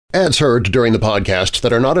Ads heard during the podcast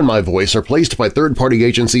that are not in my voice are placed by third-party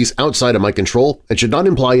agencies outside of my control and should not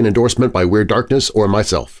imply an endorsement by Weird Darkness or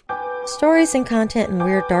myself. Stories and content in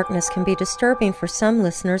Weird Darkness can be disturbing for some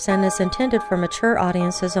listeners and is intended for mature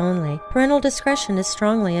audiences only. Parental discretion is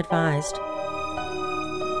strongly advised.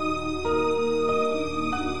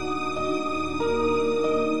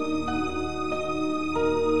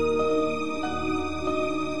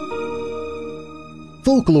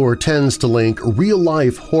 Folklore tends to link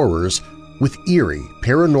real-life horrors with eerie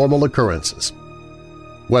paranormal occurrences.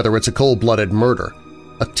 Whether it's a cold-blooded murder,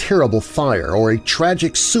 a terrible fire, or a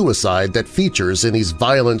tragic suicide that features in these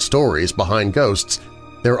violent stories behind ghosts,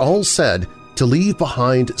 they're all said to leave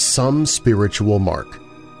behind some spiritual mark.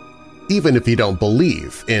 Even if you don't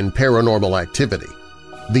believe in paranormal activity,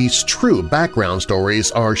 these true background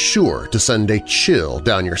stories are sure to send a chill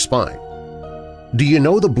down your spine. Do you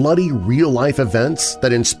know the bloody real-life events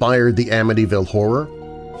that inspired the Amityville Horror?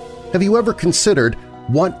 Have you ever considered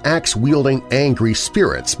what axe-wielding angry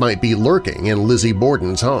spirits might be lurking in Lizzie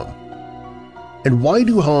Borden's home? And why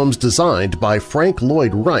do homes designed by Frank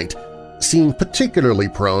Lloyd Wright seem particularly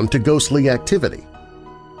prone to ghostly activity?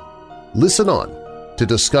 Listen on to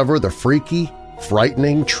discover the freaky,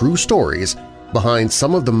 frightening true stories behind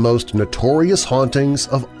some of the most notorious hauntings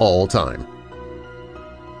of all time.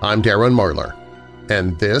 I'm Darren Marlar,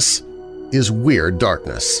 and this is Weird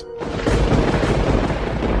Darkness.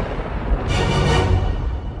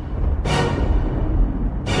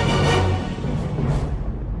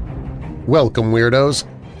 Welcome, Weirdos!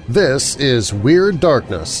 This is Weird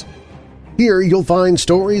Darkness. Here you'll find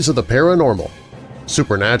stories of the paranormal,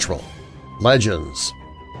 supernatural, legends,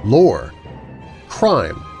 lore,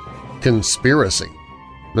 crime, conspiracy,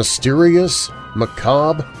 mysterious,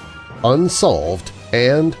 macabre, unsolved,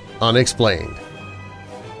 and unexplained.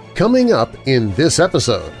 Coming up in this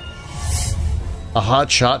episode, a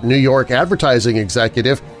hotshot New York advertising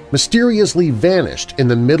executive mysteriously vanished in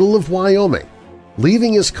the middle of Wyoming,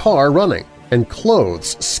 leaving his car running and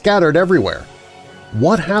clothes scattered everywhere.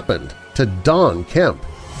 What happened to Don Kemp?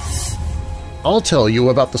 I'll tell you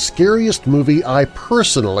about the scariest movie I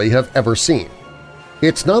personally have ever seen.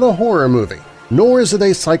 It's not a horror movie, nor is it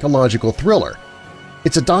a psychological thriller.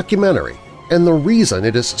 It's a documentary, and the reason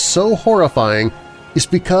it is so horrifying is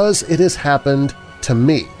because it has happened to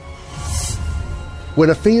me. When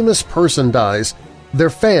a famous person dies, their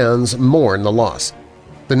fans mourn the loss.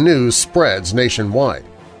 The news spreads nationwide,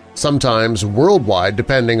 sometimes worldwide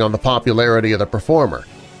depending on the popularity of the performer.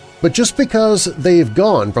 But just because they've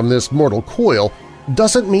gone from this mortal coil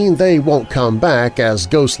doesn't mean they won't come back as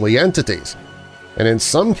ghostly entities. And in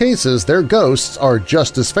some cases, their ghosts are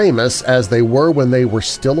just as famous as they were when they were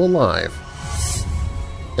still alive.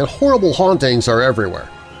 And horrible hauntings are everywhere.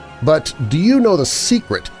 But do you know the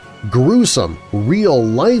secret, gruesome,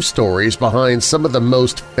 real-life stories behind some of the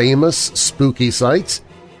most famous spooky sites?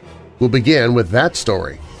 We'll begin with that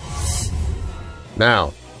story.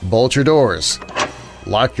 Now, bolt your doors,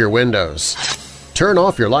 lock your windows, turn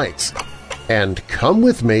off your lights, and come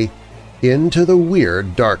with me into the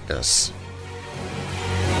Weird Darkness.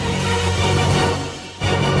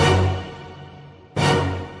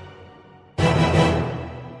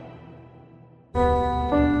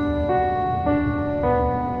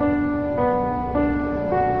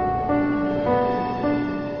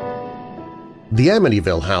 The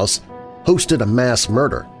Amityville house hosted a mass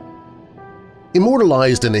murder.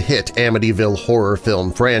 Immortalized in the hit Amityville horror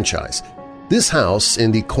film franchise, this house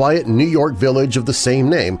in the quiet New York village of the same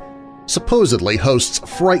name supposedly hosts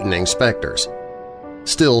frightening specters.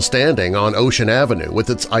 Still standing on Ocean Avenue with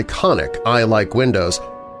its iconic eye-like windows,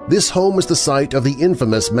 this home was the site of the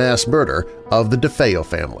infamous mass murder of the DeFeo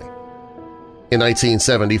family. In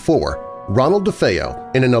 1974, Ronald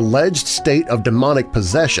DeFeo, in an alleged state of demonic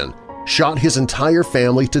possession, shot his entire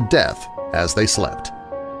family to death as they slept.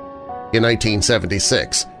 In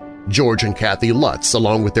 1976, George and Kathy Lutz,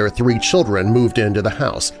 along with their 3 children, moved into the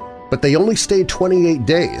house, but they only stayed 28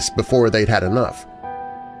 days before they'd had enough.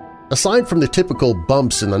 Aside from the typical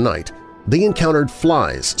bumps in the night, they encountered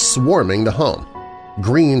flies swarming the home,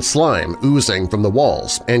 green slime oozing from the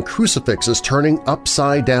walls, and crucifixes turning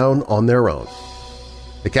upside down on their own.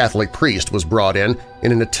 The Catholic priest was brought in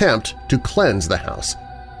an attempt to cleanse the house,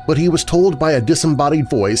 but he was told by a disembodied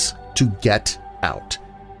voice to get out.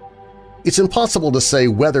 It's impossible to say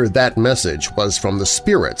whether that message was from the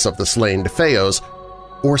spirits of the slain DeFeos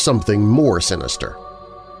or something more sinister.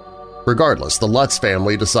 Regardless, the Lutz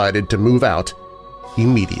family decided to move out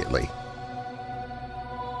immediately.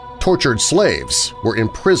 Tortured slaves were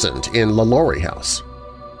imprisoned in La Laurie House.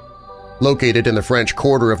 Located in the French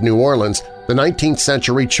Quarter of New Orleans, the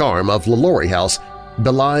 19th-century charm of La Laurie House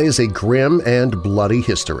belies a grim and bloody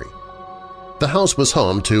history. The house was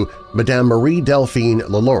home to Madame Marie Delphine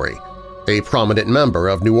LaLaurie, a prominent member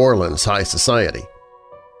of New Orleans high society.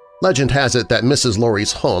 Legend has it that Mrs.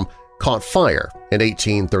 Laurie's home caught fire in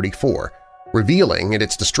 1834, revealing in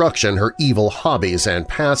its destruction her evil hobbies and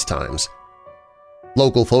pastimes.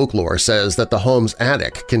 Local folklore says that the home's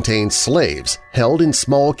attic contained slaves held in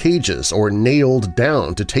small cages or nailed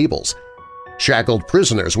down to tables, shackled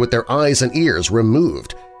prisoners with their eyes and ears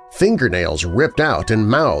removed, fingernails ripped out and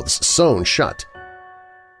mouths sewn shut.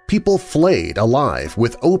 People flayed alive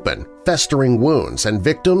with open, festering wounds and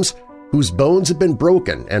victims whose bones had been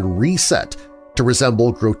broken and reset to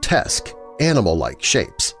resemble grotesque, animal-like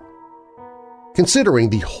shapes. Considering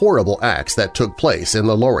the horrible acts that took place in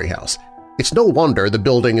the LaLaurie house, it's no wonder the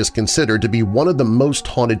building is considered to be one of the most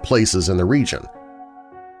haunted places in the region.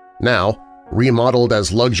 Now, remodeled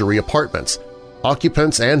as luxury apartments,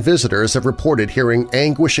 occupants and visitors have reported hearing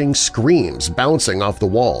anguishing screams bouncing off the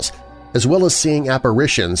walls, as well as seeing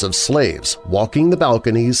apparitions of slaves walking the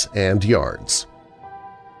balconies and yards.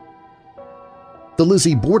 The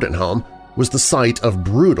Lizzie Borden home was the site of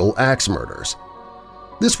brutal axe murders.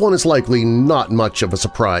 This one is likely not much of a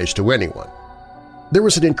surprise to anyone. There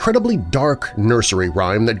was an incredibly dark nursery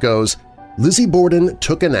rhyme that goes, "Lizzie Borden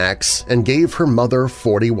took an axe and gave her mother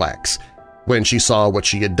 40 whacks. When she saw what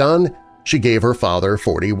she had done, she gave her father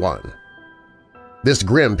 41. This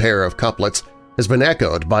grim pair of couplets has been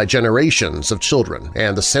echoed by generations of children,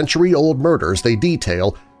 and the century-old murders they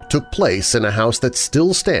detail took place in a house that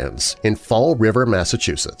still stands in Fall River,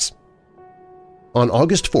 Massachusetts. On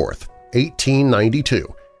August 4, 1892,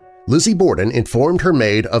 Lizzie Borden informed her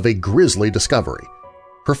maid of a grisly discovery.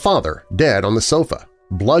 Her father dead on the sofa,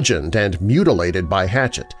 bludgeoned and mutilated by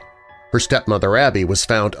hatchet. Her stepmother Abby was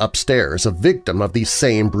found upstairs, a victim of the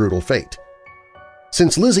same brutal fate.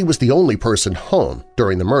 Since Lizzie was the only person home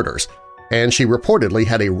during the murders, and she reportedly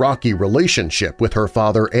had a rocky relationship with her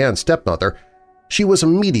father and stepmother, she was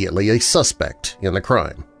immediately a suspect in the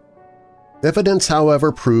crime. Evidence,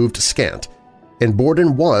 however, proved scant, and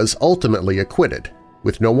Borden was ultimately acquitted,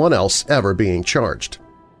 with no one else ever being charged.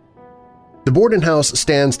 The Borden house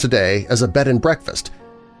stands today as a bed and breakfast,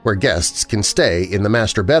 where guests can stay in the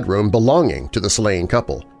master bedroom belonging to the slain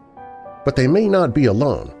couple. But they may not be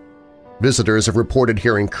alone. Visitors have reported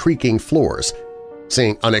hearing creaking floors,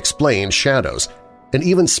 seeing unexplained shadows, and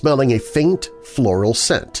even smelling a faint floral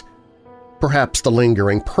scent, perhaps the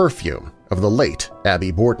lingering perfume of the late Abby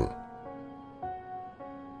Borden.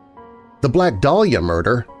 The Black Dahlia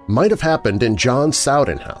murder might have happened in John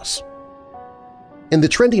Sowden house. In the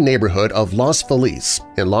trendy neighborhood of Los Feliz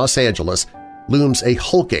in Los Angeles looms a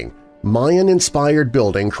hulking, Mayan-inspired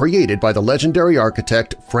building created by the legendary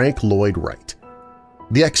architect Frank Lloyd Wright.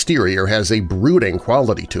 The exterior has a brooding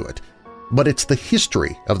quality to it, but it's the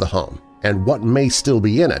history of the home and what may still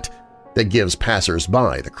be in it that gives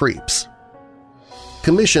passers-by the creeps.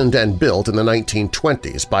 Commissioned and built in the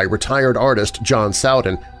 1920s by retired artist John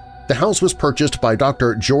Sowden, the house was purchased by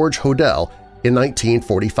Dr. George Hodel in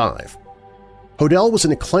 1945. Hodel was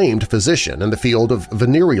an acclaimed physician in the field of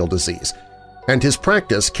venereal disease, and his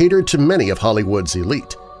practice catered to many of Hollywood's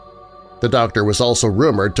elite. The doctor was also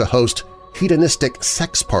rumored to host hedonistic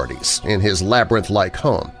sex parties in his labyrinth-like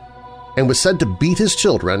home, and was said to beat his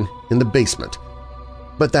children in the basement.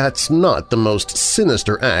 But that's not the most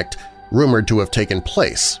sinister act rumored to have taken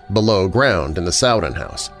place below ground in the Sowden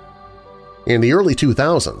house. In the early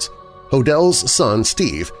 2000s, Hodel's son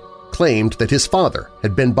Steve claimed that his father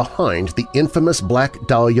had been behind the infamous Black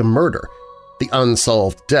Dahlia murder, the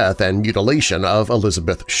unsolved death and mutilation of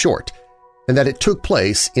Elizabeth Short, and that it took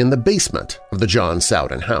place in the basement of the John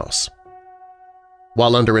Sowden house.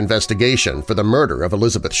 While under investigation for the murder of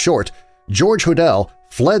Elizabeth Short, George Hodel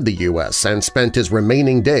fled the U.S. and spent his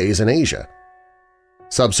remaining days in Asia.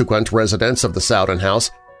 Subsequent residents of the Sowden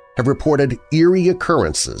house have reported eerie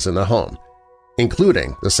occurrences in the home,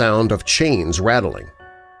 including the sound of chains rattling,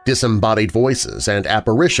 disembodied voices, and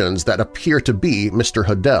apparitions that appear to be Mr.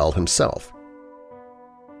 Hodel himself.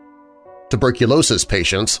 Tuberculosis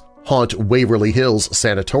patients haunt Waverly Hills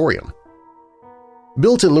Sanatorium.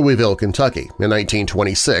 Built in Louisville, Kentucky in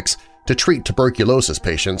 1926 to treat tuberculosis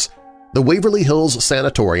patients, the Waverly Hills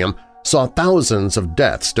Sanatorium saw thousands of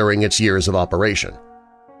deaths during its years of operation.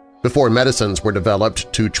 Before medicines were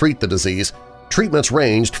developed to treat the disease, treatments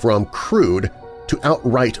ranged from crude to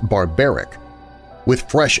outright barbaric. With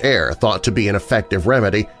fresh air thought to be an effective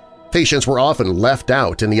remedy, patients were often left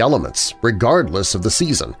out in the elements regardless of the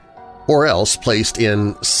season, or else placed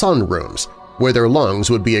in sunrooms where their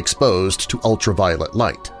lungs would be exposed to ultraviolet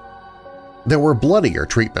light. There were bloodier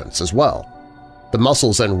treatments as well. The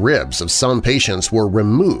muscles and ribs of some patients were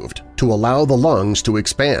removed to allow the lungs to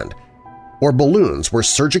expand, or balloons were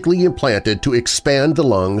surgically implanted to expand the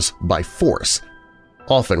lungs by force,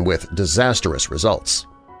 often with disastrous results.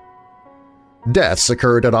 Deaths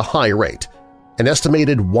occurred at a high rate, an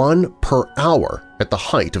estimated 1 per hour at the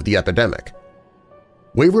height of the epidemic.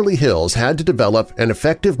 Waverly Hills had to develop an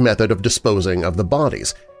effective method of disposing of the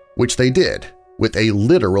bodies, which they did with a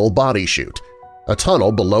literal body chute, a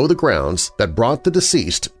tunnel below the grounds that brought the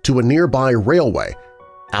deceased to a nearby railway,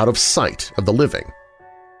 out of sight of the living.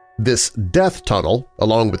 This death tunnel,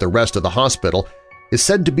 along with the rest of the hospital, is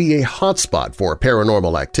said to be a hotspot for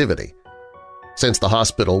paranormal activity. Since the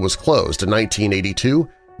hospital was closed in 1982,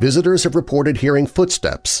 visitors have reported hearing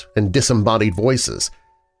footsteps and disembodied voices,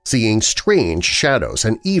 seeing strange shadows,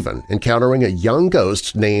 and even encountering a young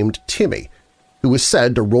ghost named Timmy, who is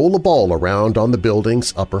said to roll a ball around on the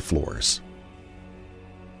building's upper floors.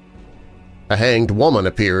 A hanged woman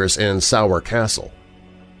appears in Sour Castle.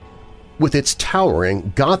 With its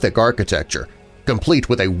towering Gothic architecture, complete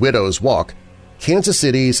with a widow's walk, Kansas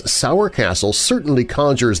City's Sour Castle certainly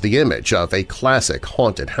conjures the image of a classic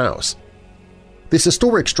haunted house. This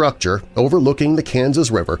historic structure overlooking the Kansas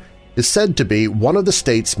River is said to be one of the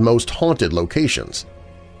state's most haunted locations.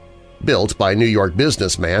 Built by New York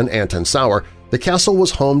businessman Anton Sauer, the castle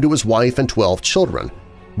was home to his wife and 12 children,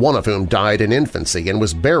 one of whom died in infancy and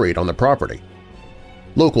was buried on the property.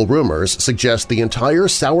 Local rumors suggest the entire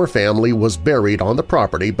Sauer family was buried on the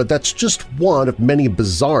property, but that's just one of many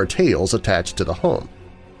bizarre tales attached to the home.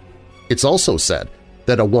 It's also said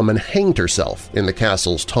that a woman hanged herself in the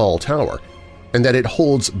castle's tall tower, and that it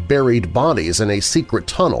holds buried bodies in a secret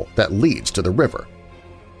tunnel that leads to the river.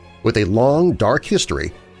 With a long, dark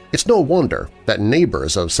history, it's no wonder that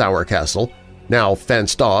neighbors of Sauer Castle, now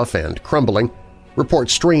fenced off and crumbling, report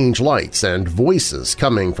strange lights and voices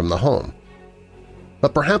coming from the home.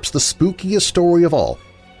 But perhaps the spookiest story of all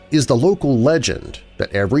is the local legend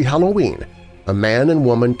that every Halloween a man and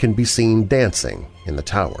woman can be seen dancing in the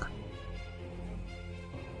tower.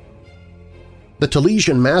 The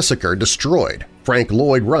Talesian Massacre destroyed Frank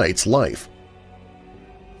Lloyd Wright's life.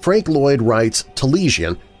 Frank Lloyd Wright's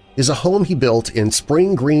Talesian is a home he built in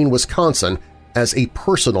Spring Green, Wisconsin as a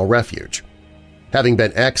personal refuge. Having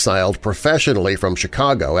been exiled professionally from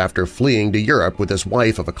Chicago after fleeing to Europe with his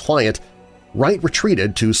wife of a client, Wright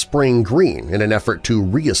retreated to Spring Green in an effort to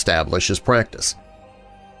re-establish his practice.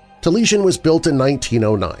 Talesian was built in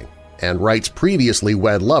 1909, and Wright's previously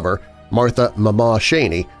wed lover, Martha "Mama"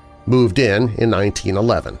 Cheney, moved in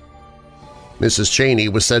 1911. Mrs. Cheney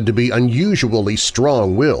was said to be unusually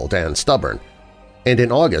strong-willed and stubborn, and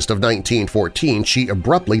in August of 1914 she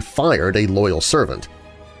abruptly fired a loyal servant.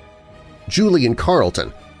 Julian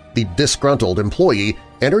Carlton, the disgruntled employee,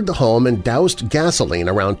 entered the home and doused gasoline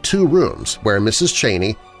around 2 rooms where Mrs.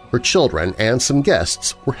 Cheney, her children, and some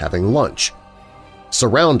guests were having lunch.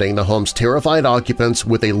 Surrounding the home's terrified occupants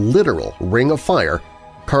with a literal ring of fire,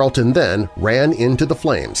 Carlton then ran into the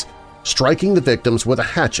flames, striking the victims with a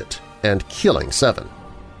hatchet and killing 7.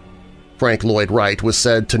 Frank Lloyd Wright was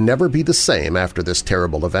said to never be the same after this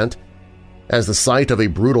terrible event. As the site of a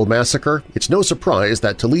brutal massacre, it's no surprise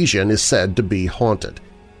that Talesian is said to be haunted.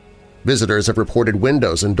 Visitors have reported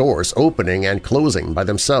windows and doors opening and closing by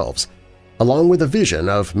themselves, along with a vision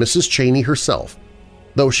of Mrs. Cheney herself,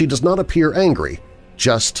 though she does not appear angry,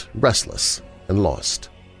 just restless and lost.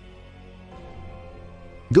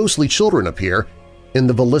 Ghostly children appear in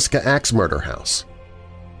the Villisca Axe Murder House.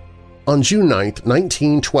 On June 9,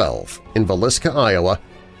 1912, in Villisca, Iowa,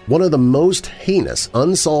 one of the most heinous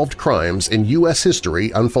unsolved crimes in U.S. history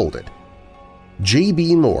unfolded.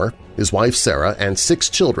 J.B. Moore, his wife Sarah, and 6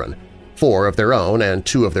 children, 4 of their own and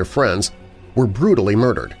 2 of their friends, were brutally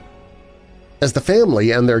murdered. As the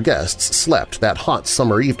family and their guests slept that hot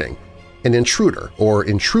summer evening, an intruder or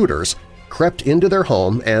intruders crept into their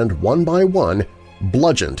home and, one by one,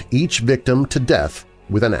 bludgeoned each victim to death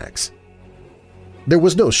with an axe. There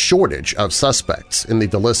was no shortage of suspects in the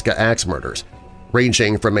Villisca axe murders,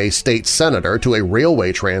 ranging from a state senator to a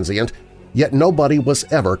railway transient, yet nobody was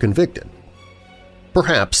ever convicted.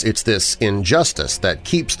 Perhaps it's this injustice that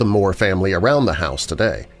keeps the Moore family around the house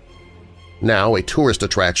today. Now a tourist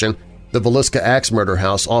attraction, the Villisca Axe Murder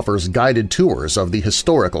House offers guided tours of the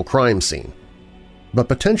historical crime scene. But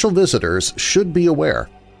potential visitors should be aware.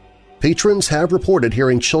 Patrons have reported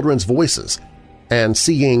hearing children's voices and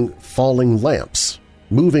seeing falling lamps,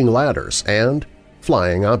 moving ladders, and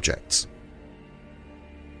flying objects.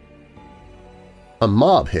 A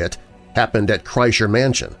mob hit happened at Kreischer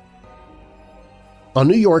Mansion. On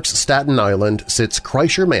New York's Staten Island sits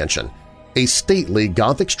Kreischer Mansion, a stately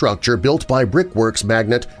Gothic structure built by brickworks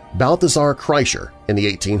magnate Balthasar Kreischer in the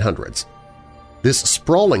 1800s. This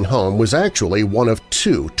sprawling home was actually one of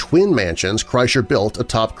two twin mansions Kreischer built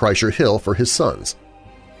atop Kreischer Hill for his sons.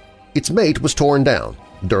 Its mate was torn down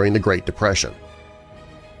during the Great Depression.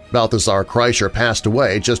 Balthasar Kreischer passed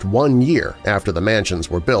away just 1 year after the mansions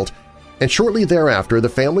were built, and shortly thereafter the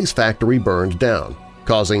family's factory burned down,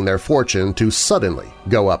 causing their fortune to suddenly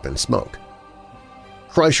go up in smoke.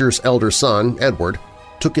 Kreischer's elder son, Edward,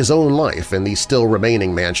 took his own life in the still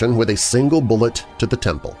remaining mansion with a single bullet to the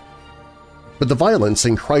temple. But the violence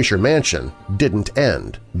in Kreischer Mansion didn't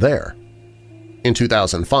end there. In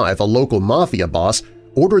 2005, a local mafia boss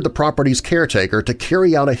ordered the property's caretaker to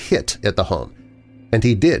carry out a hit at the home, and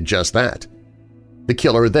he did just that. The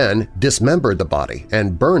killer then dismembered the body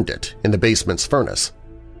and burned it in the basement's furnace.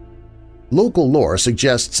 Local lore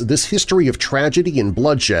suggests this history of tragedy and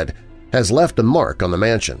bloodshed has left a mark on the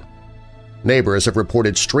mansion. Neighbors have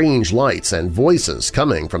reported strange lights and voices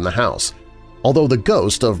coming from the house, although the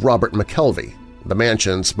ghost of Robert McKelvey, the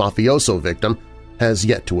mansion's mafioso victim, has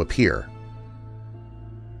yet to appear.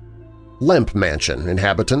 Lemp Mansion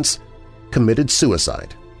inhabitants committed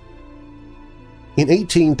suicide. In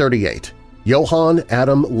 1838, Johann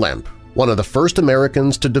Adam Lemp, one of the first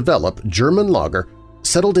Americans to develop German lager,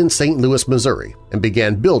 settled in St. Louis, Missouri, and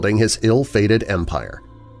began building his ill-fated empire.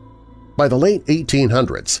 By the late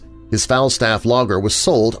 1800s, his Falstaff lager was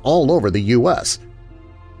sold all over the U.S.,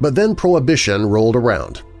 but then Prohibition rolled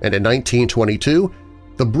around, and in 1922,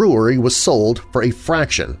 the brewery was sold for a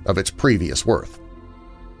fraction of its previous worth.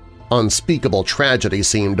 Unspeakable tragedy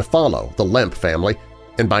seemed to follow the Lemp family,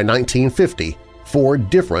 and by 1950, 4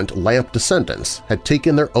 different Lemp descendants had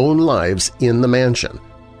taken their own lives in the mansion,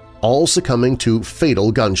 all succumbing to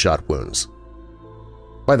fatal gunshot wounds.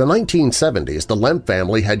 By the 1970s, the Lemp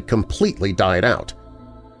family had completely died out.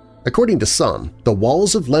 According to some, the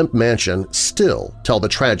walls of Lemp Mansion still tell the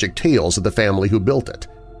tragic tales of the family who built it.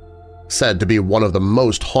 Said to be one of the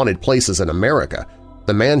most haunted places in America,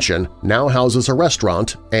 the mansion now houses a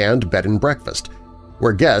restaurant and bed and breakfast,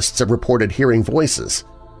 where guests have reported hearing voices,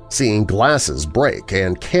 seeing glasses break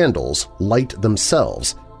and candles light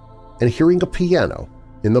themselves, and hearing a piano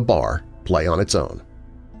in the bar play on its own.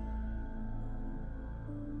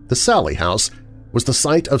 The Sally House was the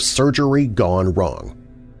site of surgery gone wrong.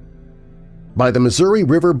 By the Missouri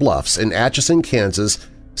River Bluffs in Atchison, Kansas,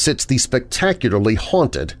 sits the spectacularly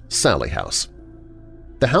haunted Sally House.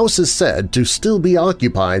 The house is said to still be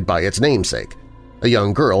occupied by its namesake, a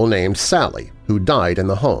young girl named Sally who died in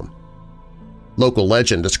the home. Local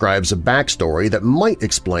legend describes a backstory that might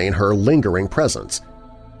explain her lingering presence.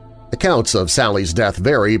 Accounts of Sally's death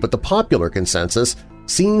vary, but the popular consensus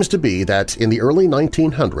seems to be that in the early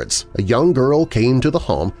 1900s a young girl came to the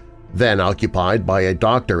home, then occupied by a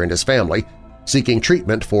doctor and his family, seeking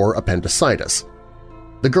treatment for appendicitis.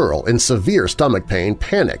 The girl, in severe stomach pain,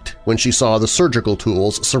 panicked when she saw the surgical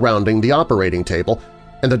tools surrounding the operating table,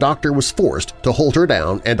 and the doctor was forced to hold her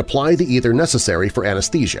down and apply the ether necessary for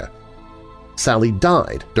anesthesia. Sally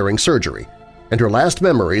died during surgery, and her last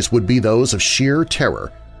memories would be those of sheer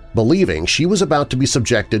terror, believing she was about to be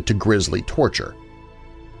subjected to grisly torture.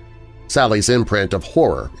 Sally's imprint of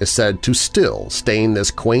horror is said to still stain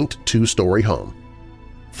this quaint 2-story home.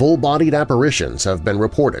 Full-bodied apparitions have been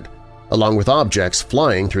reported, along with objects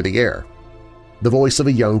flying through the air. The voice of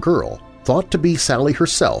a young girl, thought to be Sally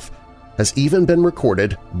herself, has even been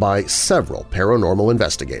recorded by several paranormal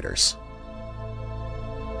investigators.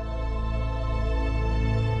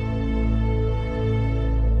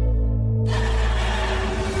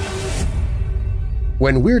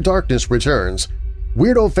 When Weird Darkness returns,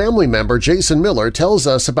 Weirdo family member Jason Miller tells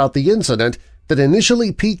us about the incident that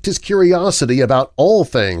initially piqued his curiosity about all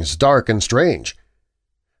things dark and strange.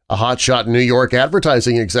 A hotshot New York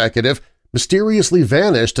advertising executive mysteriously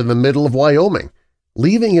vanished in the middle of Wyoming,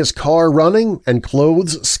 leaving his car running and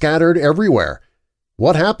clothes scattered everywhere.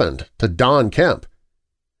 What happened to Don Kemp?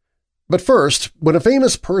 But first, when a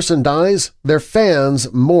famous person dies, their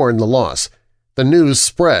fans mourn the loss. The news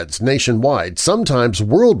spreads nationwide, sometimes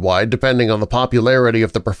worldwide depending on the popularity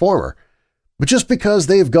of the performer. But just because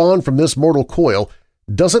they've gone from this mortal coil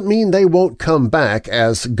doesn't mean they won't come back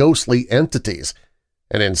as ghostly entities.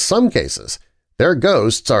 And in some cases, their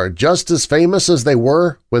ghosts are just as famous as they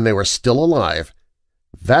were when they were still alive.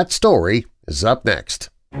 That story is up next.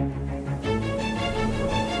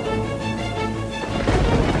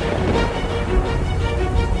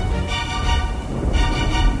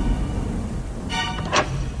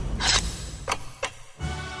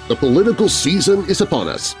 The political season is upon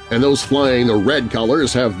us, and those flying the red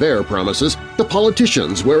colors have their promises. The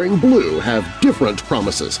politicians wearing blue have different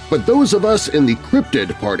promises, but those of us in the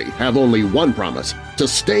cryptid party have only one promise – to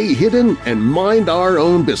stay hidden and mind our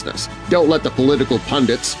own business. Don't let the political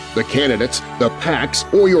pundits, the candidates, the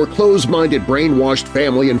PACs, or your closed-minded brainwashed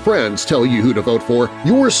family and friends tell you who to vote for.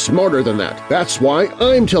 You're smarter than that. That's why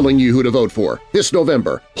I'm telling you who to vote for. This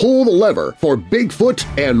November, pull the lever for Bigfoot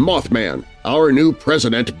and Mothman. Our new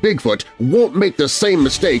president, Bigfoot, won't make the same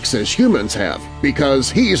mistakes as humans have, because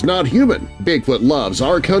he's not human. Bigfoot loves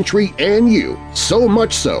our country and you, so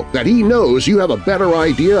much so that he knows you have a better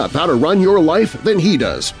idea of how to run your life than he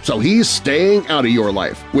does, so he's staying out of your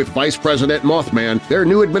life. With Vice President Mothman, their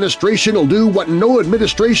new administration will do what no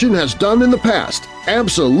administration has done in the past –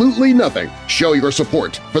 absolutely nothing. Show your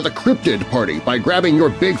support for the Cryptid Party by grabbing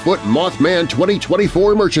your Bigfoot Mothman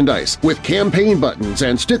 2024 merchandise with campaign buttons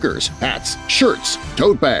and stickers, hats, shirts,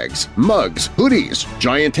 tote bags, mugs, hoodies,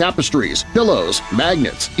 giant tapestries, pillows,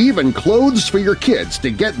 magnets, even clothes for your kids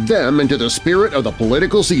to get them into the spirit of the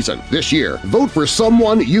political season. This year, vote for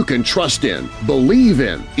someone you can trust in, believe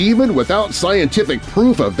in, even without scientific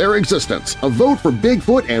proof of their existence. A vote for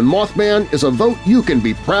Bigfoot and Mothman is a vote you can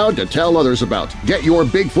be proud to tell others about. Get your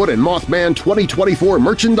Bigfoot and Mothman 2024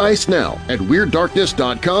 merchandise now at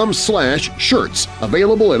WeirdDarkness.com/shirts,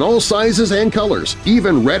 available in all sizes and colors,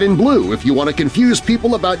 even red and blue if you want to confuse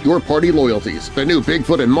people about your party loyalties. The new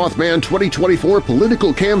Bigfoot and Mothman 2024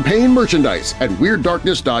 political campaign merchandise at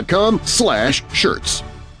WeirdDarkness.com/shirts.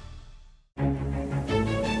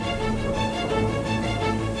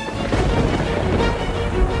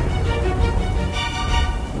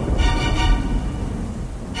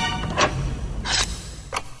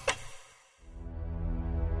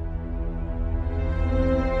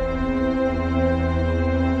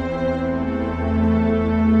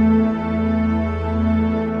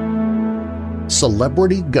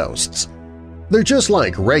 Celebrity ghosts. They're just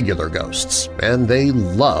like regular ghosts, and they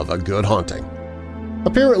love a good haunting.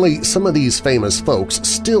 Apparently, some of these famous folks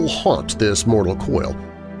still haunt this mortal coil,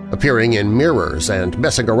 appearing in mirrors and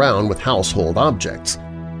messing around with household objects,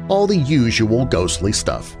 all the usual ghostly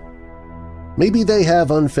stuff. Maybe they have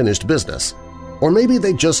unfinished business, or maybe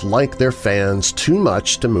they just like their fans too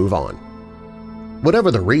much to move on. Whatever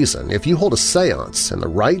the reason, if you hold a seance in the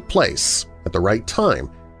right place at the right time,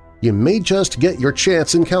 you may just get your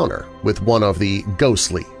chance encounter with one of the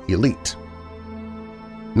ghostly elite.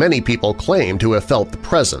 Many people claim to have felt the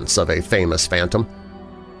presence of a famous phantom.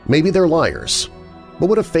 Maybe they're liars.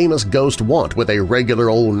 What would a famous ghost want with a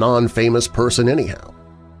regular old non-famous person anyhow?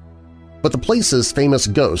 But the places famous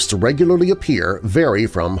ghosts regularly appear vary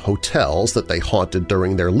from hotels that they haunted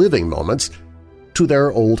during their living moments to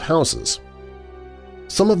their old houses.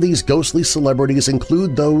 Some of these ghostly celebrities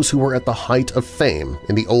include those who were at the height of fame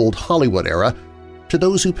in the old Hollywood era to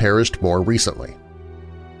those who perished more recently.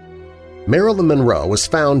 Marilyn Monroe was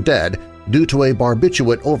found dead due to a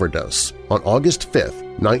barbiturate overdose on August 5,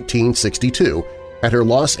 1962, at her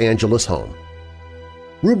Los Angeles home.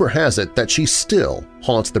 Rumor has it that she still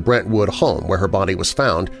haunts the Brentwood home where her body was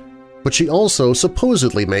found, but she also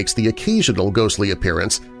supposedly makes the occasional ghostly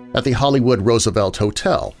appearance at the Hollywood Roosevelt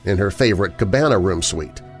Hotel in her favorite cabana room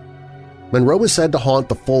suite. Monroe is said to haunt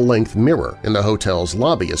the full-length mirror in the hotel's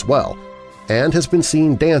lobby as well, and has been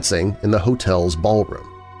seen dancing in the hotel's ballroom.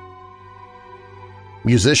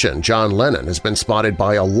 Musician John Lennon has been spotted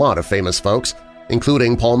by a lot of famous folks,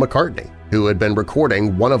 including Paul McCartney, who had been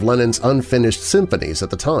recording one of Lennon's unfinished symphonies at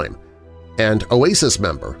the time, and Oasis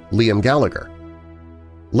member Liam Gallagher.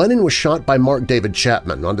 Lennon was shot by Mark David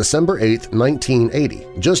Chapman on December 8, 1980,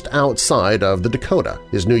 just outside of the Dakota,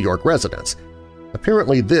 his New York residence.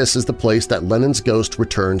 Apparently this is the place that Lennon's ghost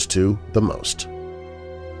returns to the most.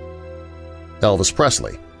 Elvis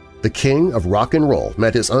Presley, the king of rock and roll,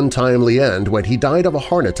 met his untimely end when he died of a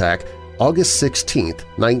heart attack August 16,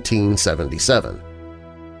 1977.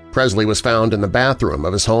 Presley was found in the bathroom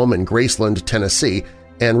of his home in Graceland, Tennessee,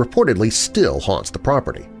 and reportedly still haunts the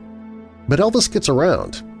property. But Elvis gets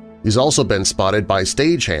around. He's also been spotted by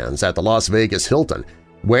stagehands at the Las Vegas Hilton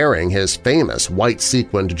wearing his famous white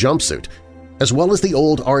sequined jumpsuit, as well as the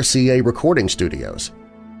old RCA recording studios.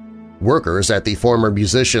 Workers at the former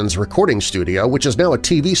musician's recording studio, which is now a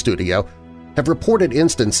TV studio, have reported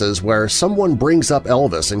instances where someone brings up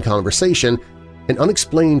Elvis in conversation and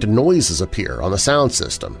unexplained noises appear on the sound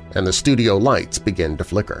system and the studio lights begin to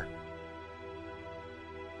flicker.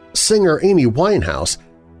 Singer Amy Winehouse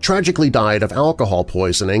tragically died of alcohol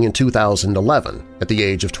poisoning in 2011 at the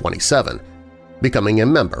age of 27, becoming a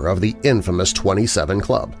member of the infamous 27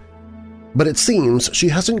 Club. But it seems she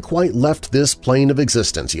hasn't quite left this plane of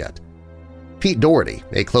existence yet. Pete Doherty,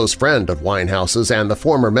 a close friend of Winehouse's and the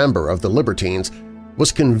former member of the Libertines,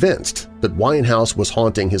 was convinced that Winehouse was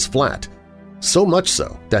haunting his flat, so much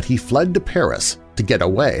so that he fled to Paris to get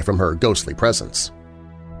away from her ghostly presence.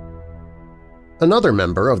 Another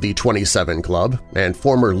member of the 27 Club and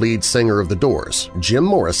former lead singer of The Doors, Jim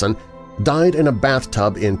Morrison, died in a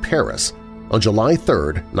bathtub in Paris on July 3,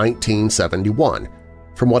 1971,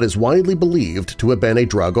 from what is widely believed to have been a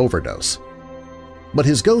drug overdose. But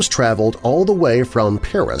his ghost traveled all the way from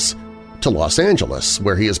Paris to Los Angeles,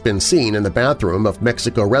 where he has been seen in the bathroom of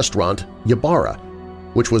Mexico restaurant Ybarra,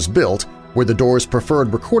 which was built where The Doors'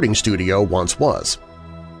 preferred recording studio once was.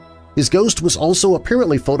 His ghost was also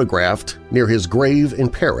apparently photographed near his grave in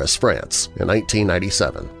Paris, France, in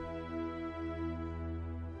 1997.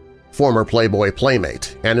 Former Playboy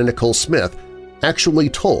playmate Anna Nicole Smith actually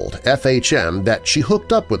told FHM that she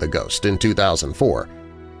hooked up with a ghost in 2004,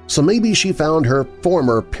 so maybe she found her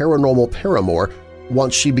former paranormal paramour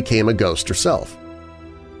once she became a ghost herself.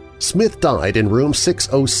 Smith died in room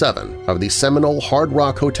 607 of the Seminole Hard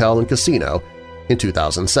Rock Hotel and Casino in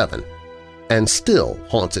 2007 and still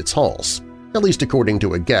haunts its halls, at least according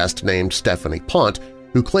to a guest named Stephanie Pont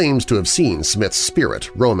who claims to have seen Smith's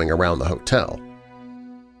spirit roaming around the hotel.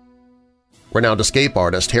 Renowned escape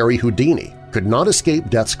artist Harry Houdini could not escape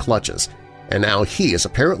death's clutches, and now he is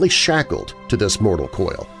apparently shackled to this mortal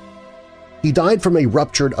coil. He died from a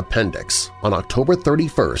ruptured appendix on October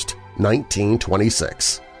 31,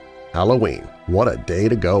 1926. Halloween, what a day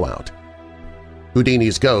to go out.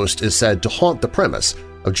 Houdini's ghost is said to haunt the premise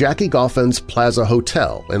of Jackie Goffin's Plaza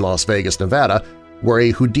Hotel in Las Vegas, Nevada, where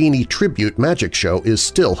a Houdini tribute magic show is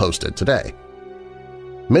still hosted today.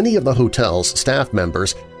 Many of the hotel's staff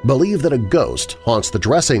members believe that a ghost haunts the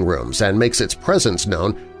dressing rooms and makes its presence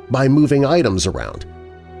known by moving items around,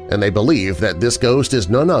 and they believe that this ghost is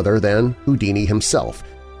none other than Houdini himself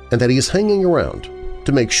and that he is hanging around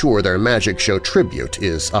to make sure their magic show tribute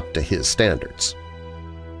is up to his standards.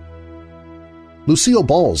 Lucille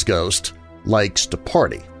Ball's ghost likes to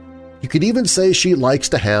party. You could even say she likes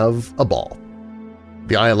to have a ball.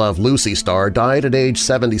 The I Love Lucy star died at age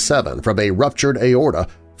 77 from a ruptured aorta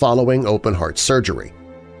following open-heart surgery,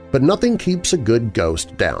 but nothing keeps a good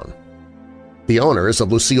ghost down. The owners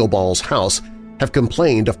of Lucille Ball's house have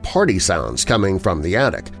complained of party sounds coming from the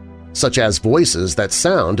attic, such as voices that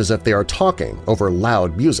sound as if they are talking over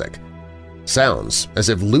loud music. Sounds as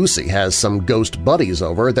if Lucy has some ghost buddies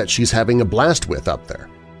over that she's having a blast with up there.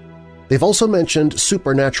 They've also mentioned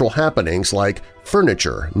supernatural happenings like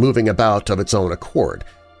furniture moving about of its own accord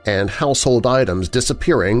and household items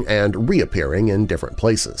disappearing and reappearing in different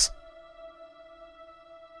places.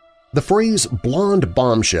 The phrase "blonde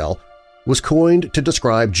bombshell" was coined to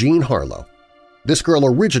describe Jean Harlow. This girl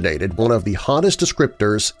originated one of the hottest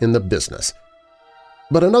descriptors in the business.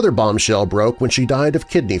 But another bombshell broke when she died of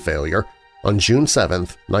kidney failure on June 7,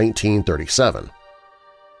 1937.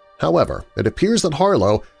 However, it appears that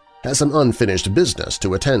Harlow has some unfinished business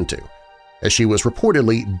to attend to, as she was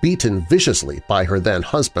reportedly beaten viciously by her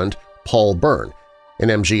then-husband, Paul Byrne, an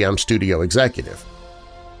MGM studio executive.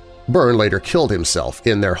 Byrne later killed himself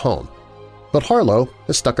in their home, but Harlow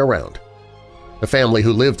has stuck around. A family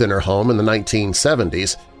who lived in her home in the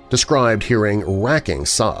 1970s described hearing racking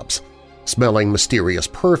sobs, smelling mysterious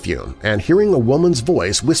perfume, and hearing a woman's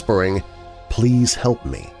voice whispering, "Please help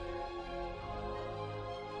me."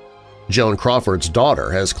 Joan Crawford's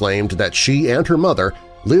daughter has claimed that she and her mother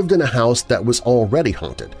lived in a house that was already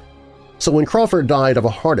haunted. So when Crawford died of a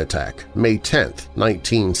heart attack May 10,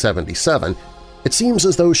 1977, it seems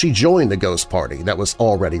as though she joined the ghost party that was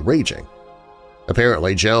already raging.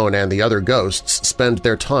 Apparently, Joan and the other ghosts spent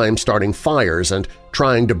their time starting fires and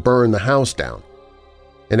trying to burn the house down.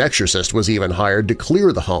 An exorcist was even hired to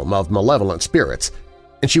clear the home of malevolent spirits,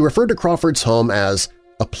 and she referred to Crawford's home as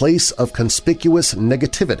a place of conspicuous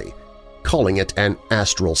negativity, calling it an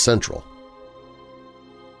astral central.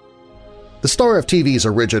 The star of TV's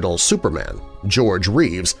original Superman, George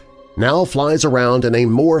Reeves, now flies around in a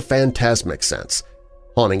more phantasmic sense,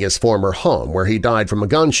 haunting his former home where he died from a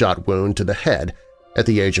gunshot wound to the head at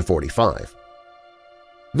the age of 45.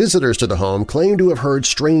 Visitors to the home claim to have heard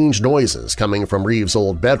strange noises coming from Reeves'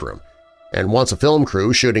 old bedroom, and once a film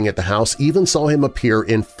crew shooting at the house even saw him appear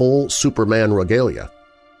in full Superman regalia.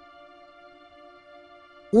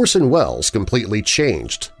 Orson Welles completely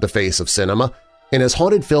changed the face of cinema and has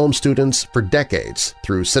haunted film students for decades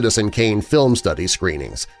through Citizen Kane film study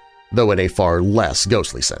screenings, though in a far less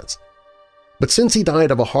ghostly sense. But since he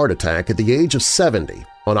died of a heart attack at the age of 70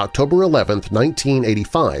 on October 11,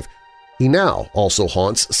 1985, he now also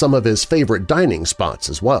haunts some of his favorite dining spots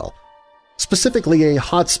as well, specifically a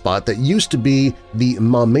hotspot that used to be the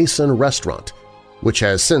Ma Mason restaurant, which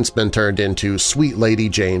has since been turned into Sweet Lady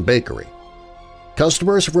Jane Bakery.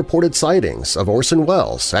 Customers have reported sightings of Orson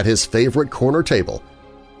Welles at his favorite corner table,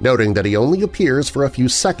 noting that he only appears for a few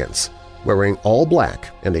seconds, wearing all black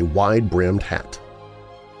and a wide-brimmed hat.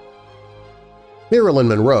 Marilyn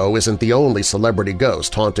Monroe isn't the only celebrity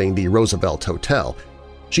ghost haunting the Roosevelt Hotel.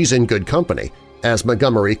 She's in good company, as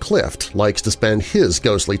Montgomery Clift likes to spend his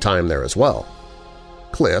ghostly time there as well.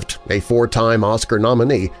 Clift, a four-time Oscar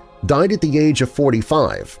nominee, died at the age of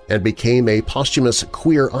 45 and became a posthumous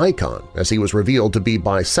queer icon as he was revealed to be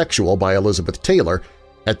bisexual by Elizabeth Taylor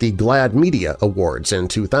at the GLAAD Media Awards in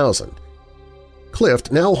 2000.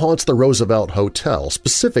 Clift now haunts the Roosevelt Hotel,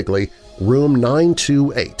 specifically Room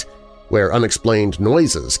 928, where unexplained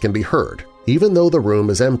noises can be heard, even though the room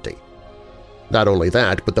is empty. Not only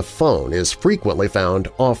that, but the phone is frequently found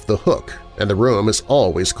off the hook and the room is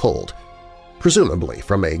always cold, presumably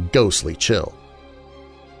from a ghostly chill.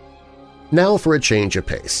 Now for a change of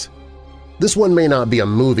pace. This one may not be a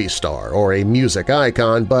movie star or a music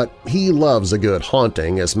icon, but he loves a good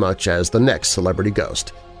haunting as much as the next celebrity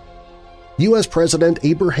ghost. U.S. President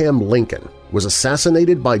Abraham Lincoln was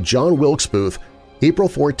assassinated by John Wilkes Booth April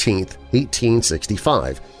 14,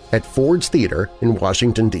 1865, at Ford's Theater in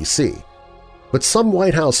Washington, D.C. But some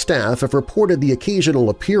White House staff have reported the occasional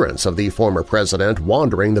appearance of the former president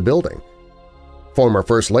wandering the building. Former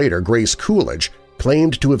First Lady Grace Coolidge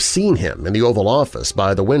claimed to have seen him in the Oval Office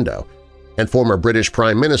by the window, and former British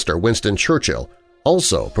Prime Minister Winston Churchill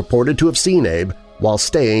also purported to have seen Abe while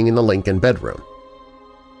staying in the Lincoln bedroom.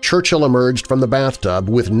 Churchill emerged from the bathtub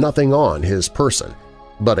with nothing on his person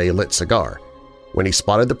but a lit cigar when he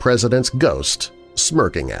spotted the president's ghost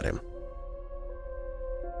smirking at him.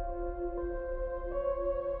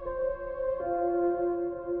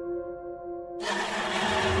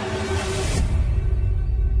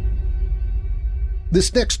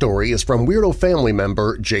 This next story is from Weirdo family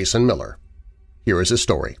member Jason Miller. Here is his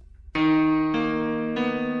story.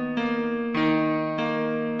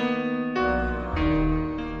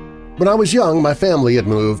 When I was young, my family had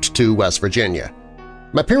moved to West Virginia.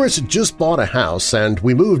 My parents had just bought a house and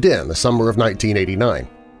we moved in the summer of 1989.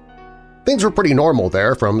 Things were pretty normal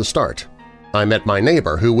there from the start. I met my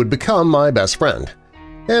neighbor who would become my best friend,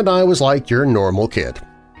 and I was like your normal kid.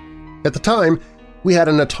 At the time, we had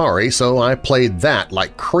an Atari, so I played that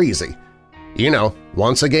like crazy. You know,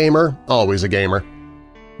 once a gamer, always a gamer.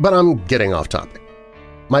 But I'm getting off topic.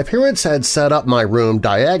 My parents had set up my room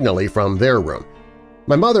diagonally from their room.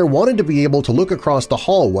 My mother wanted to be able to look across the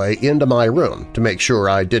hallway into my room to make sure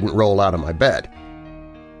I didn't roll out of my bed.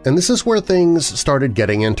 And this is where things started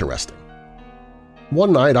getting interesting.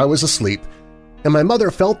 One night I was asleep, and my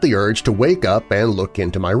mother felt the urge to wake up and look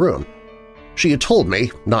into my room. She had told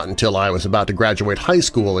me, not until I was about to graduate high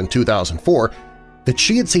school in 2004, that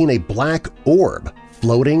she had seen a black orb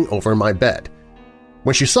floating over my bed.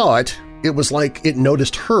 When she saw it, it was like it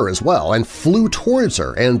noticed her as well and flew towards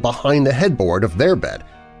her and behind the headboard of their bed.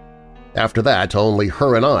 After that, only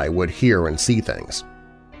her and I would hear and see things.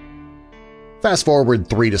 Fast forward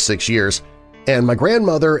 3 to 6 years, and my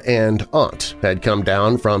grandmother and aunt had come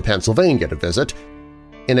down from Pennsylvania to visit.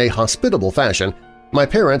 In a hospitable fashion, my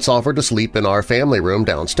parents offered to sleep in our family room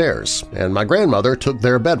downstairs, and my grandmother took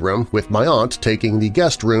their bedroom with my aunt taking the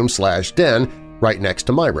guest room/den right next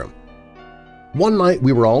to my room. One night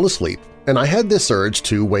we were all asleep, and I had this urge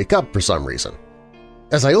to wake up for some reason.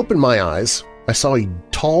 As I opened my eyes, I saw a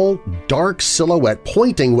tall, dark silhouette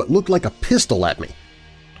pointing what looked like a pistol at me.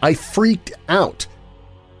 I freaked out.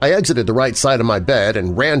 I exited the right side of my bed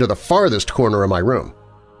and ran to the farthest corner of my room.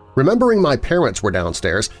 Remembering my parents were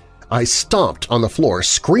downstairs, I stomped on the floor,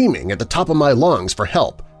 screaming at the top of my lungs for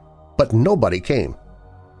help, but nobody came.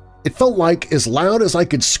 It felt like as loud as I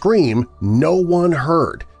could scream, no one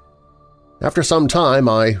heard. After some time,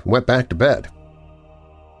 I went back to bed.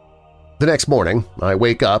 The next morning, I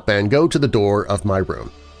wake up and go to the door of my room.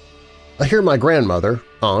 I hear my grandmother,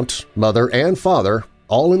 aunt, mother, and father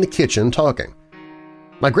all in the kitchen talking.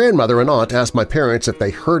 My grandmother and aunt asked my parents if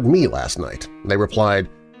they heard me last night. They replied,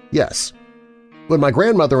 yes. When my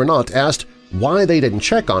grandmother and aunt asked why they didn't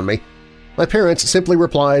check on me, my parents simply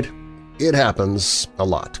replied, it happens a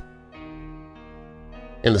lot.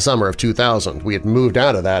 In the summer of 2000, we had moved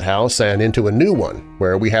out of that house and into a new one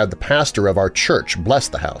where we had the pastor of our church bless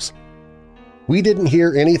the house. We didn't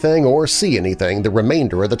hear anything or see anything the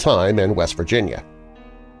remainder of the time in West Virginia.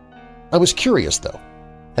 I was curious, though.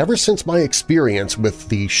 Ever since my experience with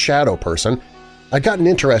the shadow person, I'd gotten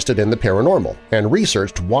interested in the paranormal and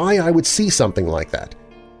researched why I would see something like that.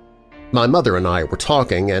 My mother and I were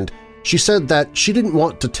talking, and She said that she didn't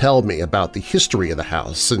want to tell me about the history of the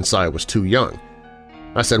house since I was too young.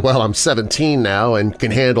 I said, well, I'm 17 now and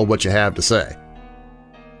can handle what you have to say.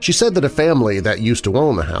 She said that a family that used to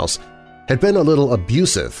own the house had been a little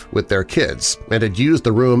abusive with their kids and had used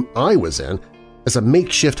the room I was in as a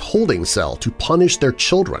makeshift holding cell to punish their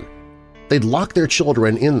children. They'd lock their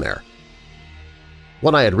children in there.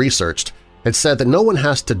 What I had researched had said that no one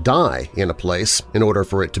has to die in a place in order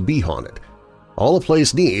for it to be haunted. All a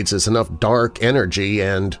place needs is enough dark energy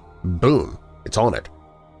and boom, it's on it.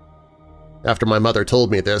 After my mother told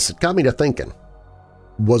me this, it got me to thinking.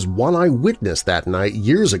 Was what I witnessed that night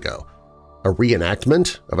years ago a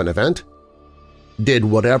reenactment of an event? Did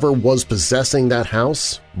whatever was possessing that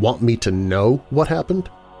house want me to know what happened?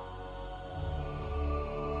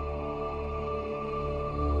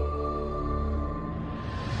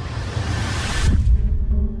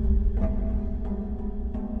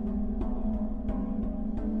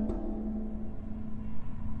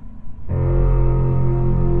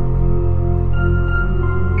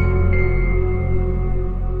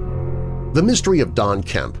 The mystery of Don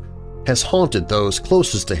Kemp has haunted those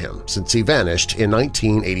closest to him since he vanished in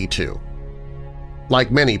 1982.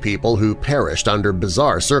 Like many people who perished under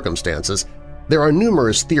bizarre circumstances, there are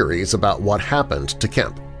numerous theories about what happened to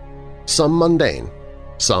Kemp, some mundane,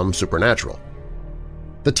 some supernatural.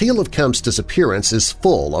 The tale of Kemp's disappearance is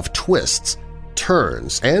full of twists,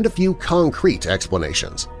 turns, and a few concrete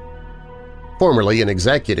explanations. Formerly an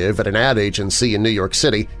executive at an ad agency in New York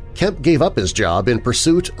City, Kemp gave up his job in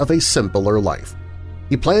pursuit of a simpler life.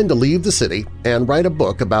 He planned to leave the city and write a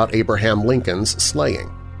book about Abraham Lincoln's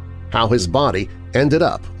slaying. How his body ended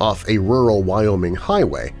up off a rural Wyoming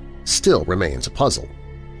highway still remains a puzzle.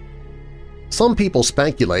 Some people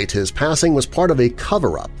speculate his passing was part of a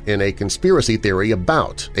cover-up in a conspiracy theory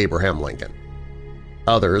about Abraham Lincoln.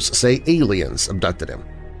 Others say aliens abducted him.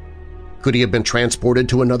 Could he have been transported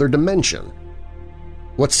to another dimension?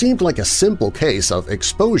 What seemed like a simple case of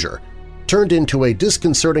exposure turned into a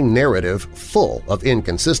disconcerting narrative full of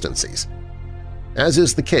inconsistencies. As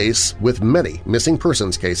is the case with many missing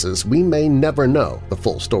persons cases, we may never know the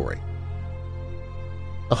full story.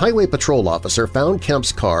 A highway patrol officer found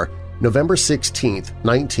Kemp's car November 16,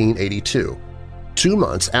 1982, 2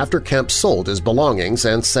 months after Kemp sold his belongings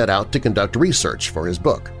and set out to conduct research for his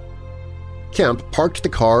book. Kemp parked the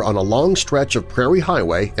car on a long stretch of prairie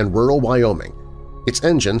highway in rural Wyoming, its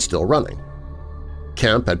engine still running.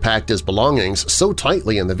 Kemp had packed his belongings so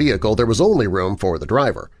tightly in the vehicle there was only room for the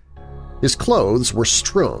driver. His clothes were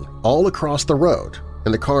strewn all across the road,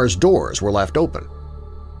 and the car's doors were left open.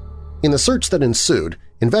 In the search that ensued,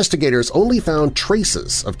 investigators only found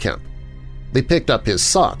traces of Kemp. They picked up his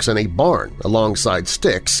socks in a barn alongside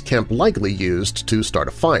sticks Kemp likely used to start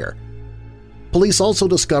a fire. Police also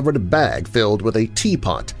discovered a bag filled with a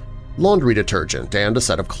teapot, laundry detergent, and a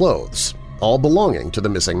set of clothes, all belonging to the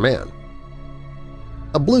missing man.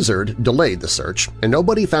 A blizzard delayed the search, and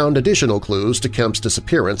nobody found additional clues to Kemp's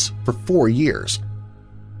disappearance for 4 years.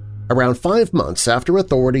 Around 5 months after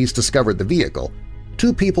authorities discovered the vehicle,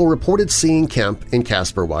 2 people reported seeing Kemp in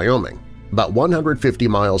Casper, Wyoming, about 150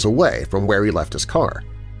 miles away from where he left his car.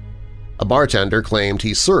 A bartender claimed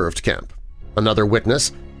he served Kemp. Another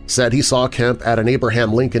witness said he saw Kemp at an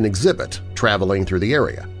Abraham Lincoln exhibit traveling through the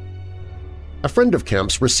area. A friend of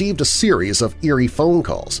Kemp's received a series of eerie phone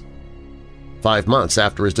calls. 5 months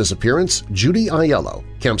after his disappearance, Judy Aiello,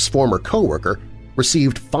 Kemp's former co-worker,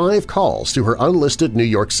 received 5 calls to her unlisted New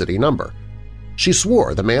York City number. She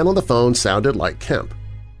swore the man on the phone sounded like Kemp.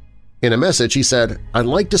 In a message he said, "I'd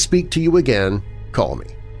like to speak to you again, call me."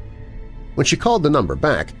 When she called the number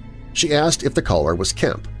back, she asked if the caller was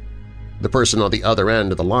Kemp. The person on the other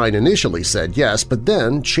end of the line initially said yes, but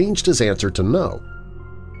then changed his answer to no.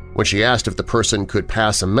 When she asked if the person could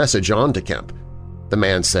pass a message on to Kemp, the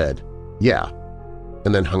man said, "Yeah,"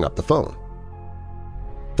 and then hung up the phone.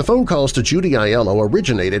 The phone calls to Judy Aiello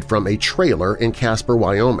originated from a trailer in Casper,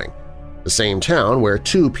 Wyoming, the same town where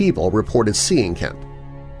 2 people reported seeing Kemp.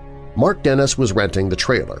 Mark Dennis was renting the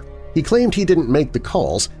trailer. He claimed he didn't make the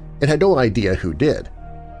calls and had no idea who did.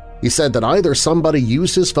 He said that either somebody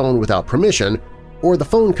used his phone without permission or the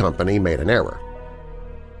phone company made an error.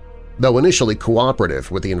 Though initially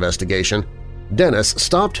cooperative with the investigation, Dennis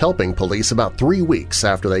stopped helping police about 3 weeks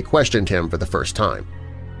after they questioned him for the first time.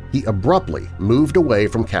 He abruptly moved away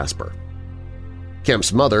from Casper.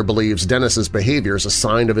 Kemp's mother believes Dennis's behavior is a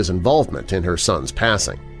sign of his involvement in her son's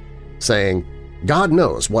passing, saying, "God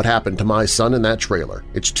knows what happened to my son in that trailer.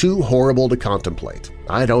 It's too horrible to contemplate.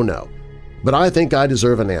 I don't know. But I think I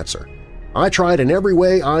deserve an answer. I tried in every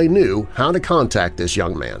way I knew how to contact this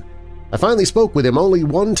young man. I finally spoke with him only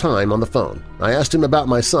one time on the phone. I asked him about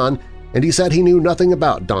my son, and he said he knew nothing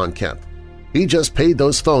about Don Kemp. He just paid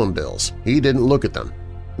those phone bills. He didn't look at them.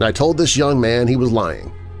 And I told this young man he was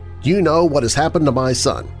lying. Do you know what has happened to my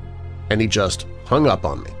son? And he just hung up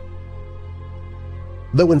on me.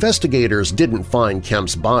 Though investigators didn't find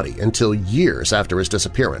Kemp's body until years after his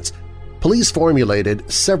disappearance, police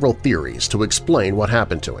formulated several theories to explain what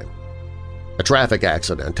happened to him. A traffic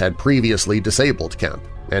accident had previously disabled Kemp,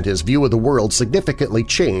 and his view of the world significantly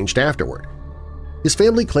changed afterward. His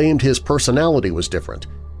family claimed his personality was different,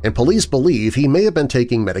 and police believe he may have been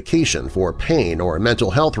taking medication for pain or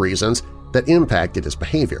mental health reasons that impacted his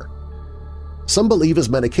behavior. Some believe his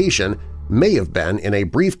medication may have been in a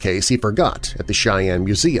briefcase he forgot at the Cheyenne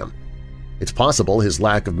Museum. It's possible his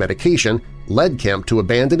lack of medication led Kemp to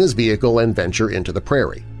abandon his vehicle and venture into the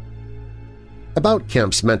prairie. About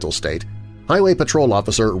Kemp's mental state, Highway Patrol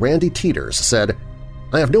Officer Randy Teeters said,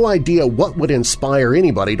 "I have no idea what would inspire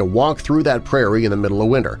anybody to walk through that prairie in the middle of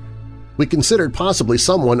winter. We considered possibly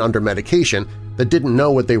someone under medication that didn't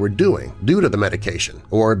know what they were doing due to the medication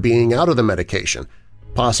or being out of the medication.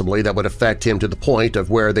 Possibly that would affect him to the point of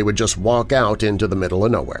where they would just walk out into the middle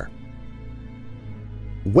of nowhere."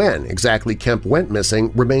 When exactly Kemp went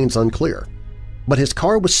missing remains unclear, but his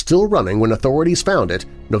car was still running when authorities found it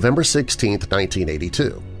November 16,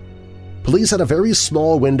 1982. Police had a very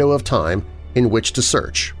small window of time in which to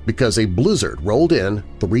search because a blizzard rolled in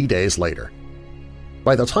 3 days later.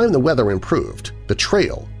 By the time the weather improved, the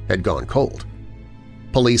trail had gone cold.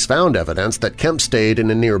 Police found evidence that Kemp stayed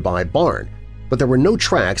in a nearby barn, but there were no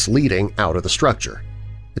tracks leading out of the structure.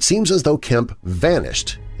 It seems as though Kemp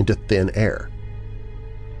vanished into thin air.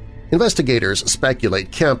 Investigators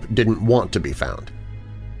speculate Kemp didn't want to be found.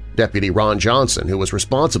 Deputy Ron Johnson, who was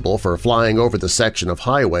responsible for flying over the section of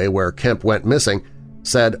highway where Kemp went missing,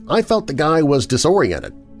 said, "I felt the guy was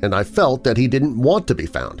disoriented, and I felt that he didn't want to be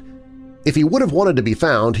found. If he would have wanted to be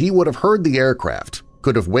found, he would have heard the aircraft,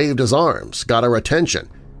 could have waved his arms, got our attention,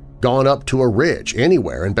 gone up to a ridge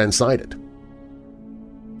anywhere and been sighted."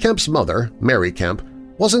 Kemp's mother, Mary Kemp,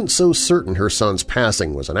 wasn't so certain her son's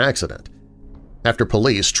passing was an accident. After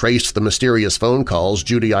police traced the mysterious phone calls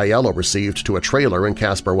Judy Aiello received to a trailer in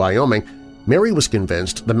Casper, Wyoming, Mary was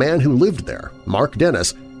convinced the man who lived there, Mark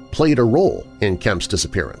Dennis, played a role in Kemp's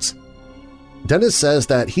disappearance. Dennis says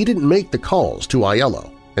that he didn't make the calls to Aiello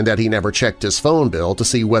and that he never checked his phone bill to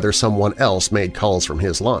see whether someone else made calls from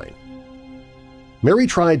his line. Mary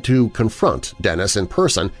tried to confront Dennis in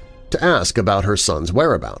person to ask about her son's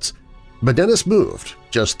whereabouts, but Dennis moved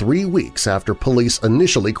just 3 weeks after police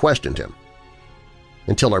initially questioned him.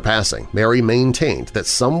 Until her passing, Mary maintained that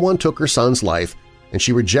someone took her son's life, and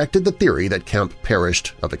she rejected the theory that Kemp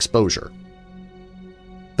perished of exposure.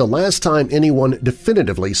 The last time anyone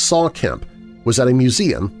definitively saw Kemp was at a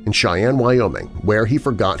museum in Cheyenne, Wyoming, where he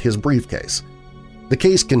forgot his briefcase. The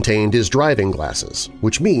case contained his driving glasses,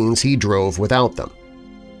 which means he drove without them.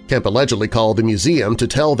 Kemp allegedly called the museum to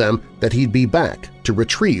tell them that he'd be back to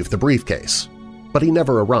retrieve the briefcase, but he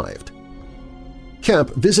never arrived.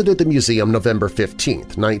 Kemp visited the museum November 15,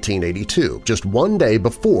 1982, just 1 day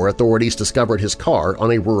before authorities discovered his car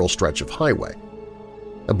on a rural stretch of highway.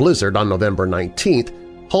 A blizzard on November 19th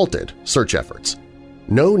halted search efforts.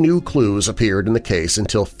 No new clues appeared in the case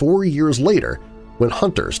until 4 years later when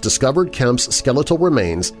hunters discovered Kemp's skeletal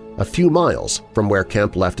remains a few miles from where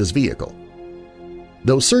Kemp left his vehicle.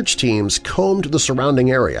 Though search teams combed the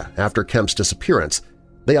surrounding area after Kemp's disappearance,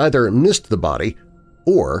 they either missed the body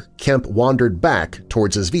or Kemp wandered back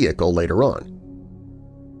towards his vehicle later on.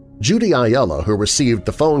 Judy Aiello, who received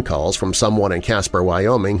the phone calls from someone in Casper,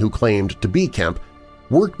 Wyoming who claimed to be Kemp,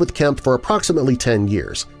 worked with Kemp for approximately 10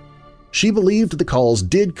 years. She believed the calls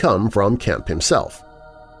did come from Kemp himself.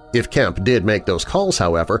 If Kemp did make those calls,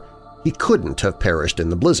 however, he couldn't have perished in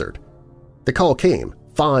the blizzard. The call came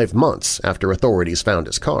 5 months after authorities found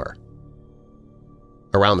his car.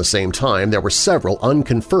 Around the same time, there were several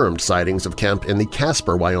unconfirmed sightings of Kemp in the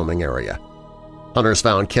Casper, Wyoming area. Hunters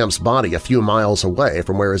found Kemp's body a few miles away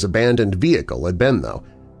from where his abandoned vehicle had been, though.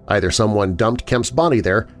 Either someone dumped Kemp's body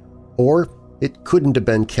there, or it couldn't have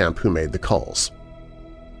been Kemp who made the calls.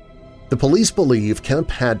 The police believe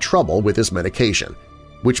Kemp had trouble with his medication,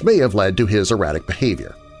 which may have led to his erratic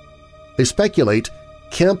behavior. They speculate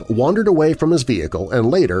Kemp wandered away from his vehicle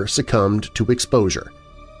and later succumbed to exposure.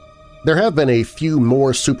 There have been a few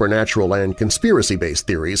more supernatural and conspiracy-based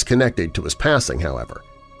theories connected to his passing, however.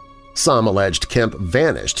 Some alleged Kemp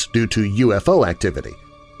vanished due to UFO activity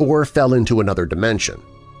or fell into another dimension.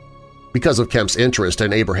 Because of Kemp's interest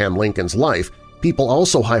in Abraham Lincoln's life, people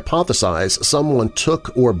also hypothesize someone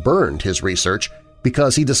took or burned his research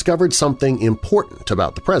because he discovered something important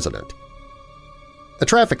about the president. A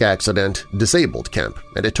traffic accident disabled Kemp,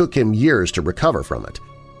 and it took him years to recover from it.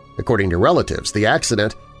 According to relatives, the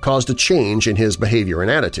accident caused a change in his behavior and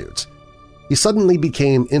attitudes. He suddenly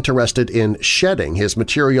became interested in shedding his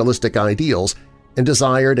materialistic ideals and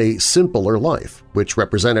desired a simpler life, which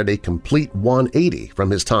represented a complete 180 from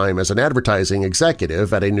his time as an advertising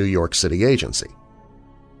executive at a New York City agency.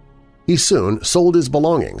 He soon sold his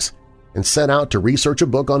belongings and set out to research a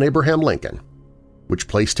book on Abraham Lincoln, which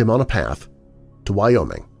placed him on a path to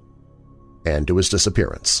Wyoming and to his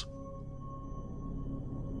disappearance.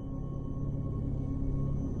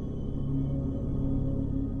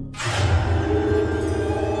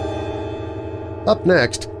 Up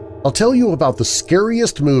next, I'll tell you about the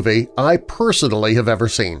scariest movie I personally have ever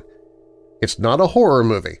seen. It's not a horror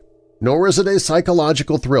movie, nor is it a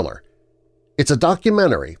psychological thriller. It's a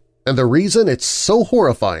documentary, and the reason it's so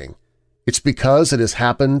horrifying, it's because it has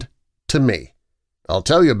happened to me. I'll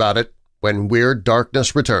tell you about it when Weird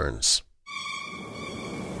Darkness returns.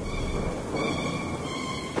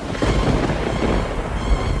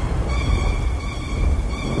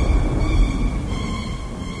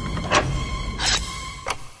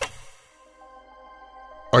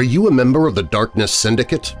 Are you a member of the Darkness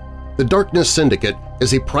Syndicate? The Darkness Syndicate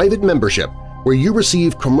is a private membership where you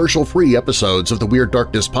receive commercial-free episodes of the Weird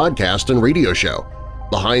Darkness podcast and radio show,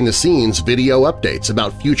 behind-the-scenes video updates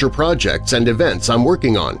about future projects and events I'm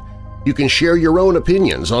working on. You can share your own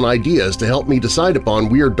opinions on ideas to help me decide upon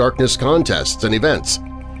Weird Darkness contests and events.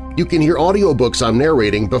 You can hear audiobooks I'm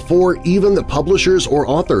narrating before even the publishers or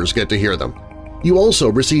authors get to hear them. You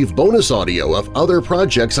also receive bonus audio of other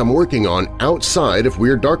projects I'm working on outside of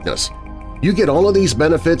Weird Darkness. You get all of these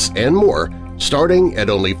benefits and more starting at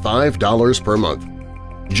only $5 per month.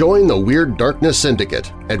 Join the Weird Darkness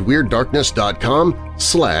Syndicate at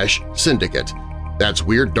WeirdDarkness.com/syndicate. That's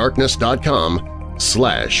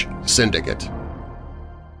WeirdDarkness.com/syndicate.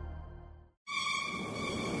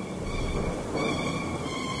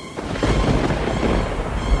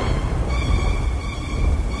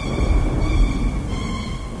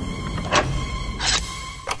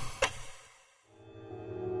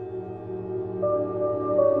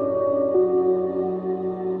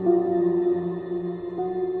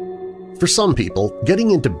 For some people,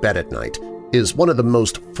 getting into bed at night is one of the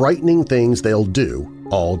most frightening things they'll do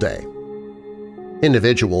all day.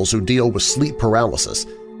 Individuals who deal with sleep paralysis,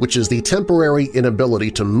 which is the temporary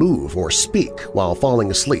inability to move or speak while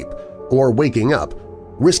falling asleep or waking up,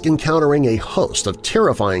 risk encountering a host of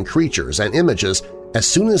terrifying creatures and images as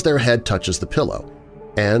soon as their head touches the pillow,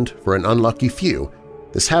 and for an unlucky few,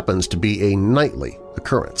 this happens to be a nightly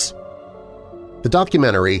occurrence. The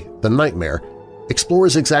documentary The Nightmare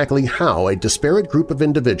explores exactly how a disparate group of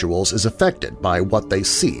individuals is affected by what they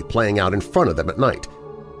see playing out in front of them at night,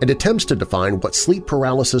 and attempts to define what sleep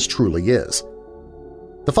paralysis truly is.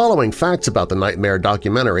 The following facts about the Nightmare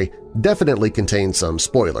documentary definitely contain some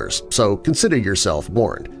spoilers, so consider yourself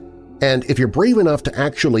warned. And if you're brave enough to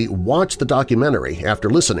actually watch the documentary after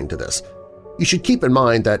listening to this, you should keep in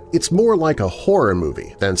mind that it's more like a horror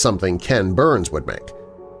movie than something Ken Burns would make.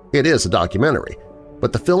 It is a documentary,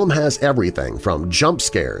 but the film has everything from jump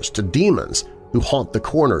scares to demons who haunt the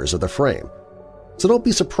corners of the frame. So don't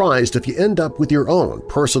be surprised if you end up with your own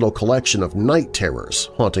personal collection of night terrors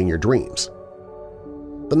haunting your dreams.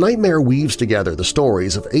 The Nightmare weaves together the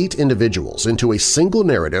stories of 8 individuals into a single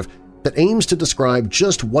narrative that aims to describe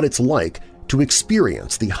just what it's like to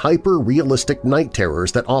experience the hyper-realistic night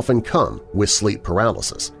terrors that often come with sleep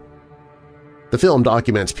paralysis. The film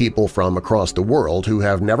documents people from across the world who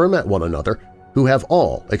have never met one another, who have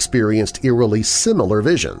all experienced eerily similar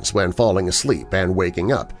visions when falling asleep and waking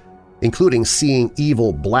up, including seeing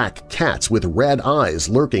evil black cats with red eyes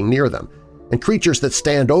lurking near them and creatures that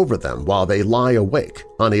stand over them while they lie awake,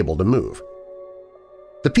 unable to move.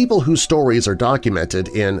 The people whose stories are documented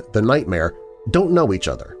in The Nightmare don't know each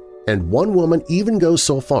other, and one woman even goes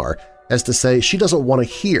so far as to say she doesn't want to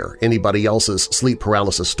hear anybody else's sleep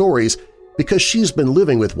paralysis stories because she's been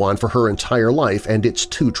living with one for her entire life and it's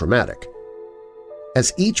too traumatic.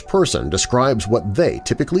 As each person describes what they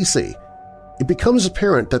typically see, it becomes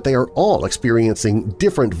apparent that they are all experiencing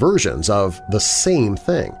different versions of the same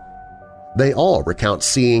thing. They all recount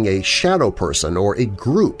seeing a shadow person or a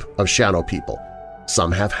group of shadow people.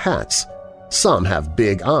 Some have hats, some have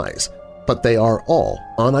big eyes, but they are all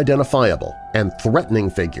unidentifiable and threatening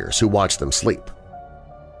figures who watch them sleep.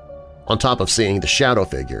 On top of seeing the shadow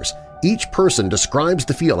figures, each person describes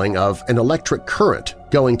the feeling of an electric current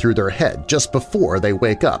going through their head just before they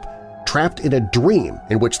wake up, trapped in a dream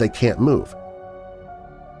in which they can't move.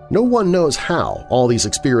 No one knows how all these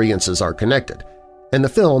experiences are connected, and the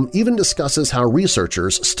film even discusses how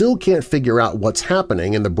researchers still can't figure out what's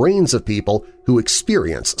happening in the brains of people who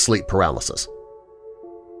experience sleep paralysis.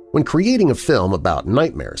 When creating a film about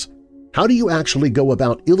nightmares, how do you actually go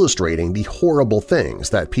about illustrating the horrible things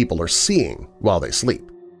that people are seeing while they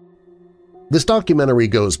sleep? This documentary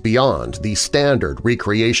goes beyond the standard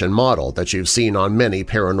recreation model that you've seen on many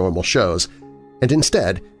paranormal shows and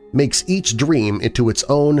instead makes each dream into its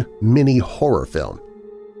own mini horror film.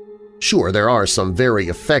 Sure, there are some very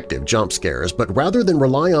effective jump scares, but rather than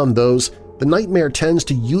rely on those, the nightmare tends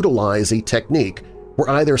to utilize a technique where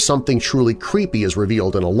either something truly creepy is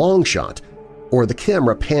revealed in a long shot or the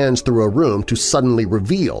camera pans through a room to suddenly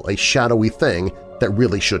reveal a shadowy thing that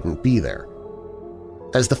really shouldn't be there.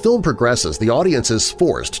 As the film progresses, the audience is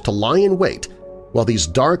forced to lie in wait while these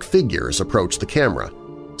dark figures approach the camera,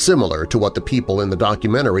 similar to what the people in the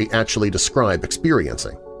documentary actually describe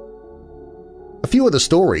experiencing. A few of the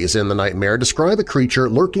stories in the nightmare describe a creature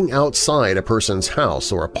lurking outside a person's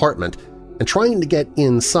house or apartment and trying to get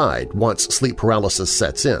inside once sleep paralysis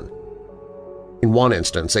sets in. In one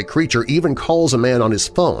instance, a creature even calls a man on his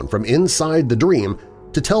phone from inside the dream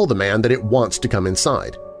to tell the man that it wants to come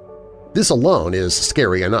inside. This alone is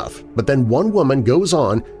scary enough, but then one woman goes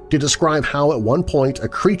on to describe how at one point a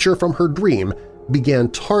creature from her dream began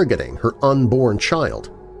targeting her unborn child.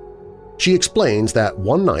 She explains that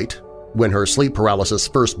one night, when her sleep paralysis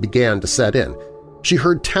first began to set in, she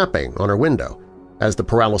heard tapping on her window. As the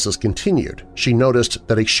paralysis continued, she noticed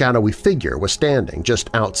that a shadowy figure was standing just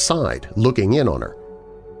outside looking in on her.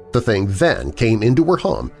 The thing then came into her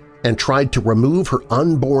home and tried to remove her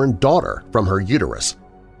unborn daughter from her uterus.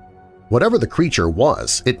 Whatever the creature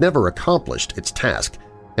was, it never accomplished its task,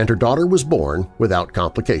 and her daughter was born without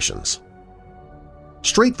complications.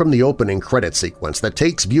 Straight from the opening credit sequence that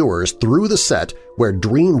takes viewers through the set where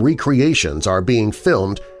dream recreations are being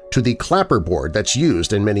filmed to the clapperboard that's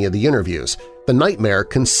used in many of the interviews, the nightmare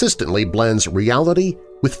consistently blends reality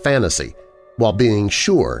with fantasy while being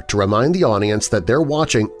sure to remind the audience that they're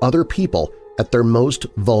watching other people at their most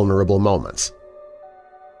vulnerable moments.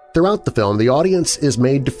 Throughout the film, the audience is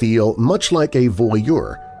made to feel much like a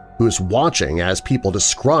voyeur who is watching as people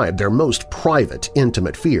describe their most private,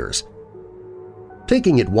 intimate fears.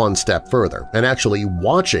 Taking it one step further and actually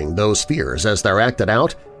watching those fears as they're acted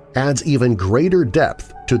out adds even greater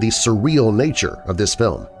depth to the surreal nature of this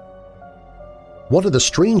film. One of the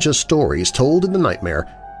strangest stories told in the nightmare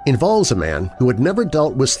involves a man who had never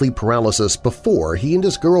dealt with sleep paralysis before he and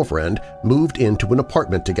his girlfriend moved into an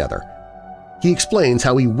apartment together. He explains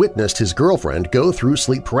how he witnessed his girlfriend go through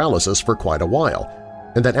sleep paralysis for quite a while,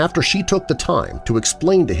 and that after she took the time to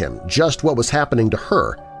explain to him just what was happening to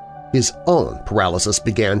her, his own paralysis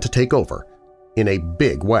began to take over in a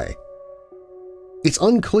big way. It's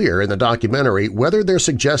unclear in the documentary whether they're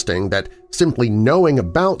suggesting that simply knowing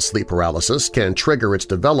about sleep paralysis can trigger its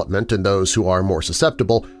development in those who are more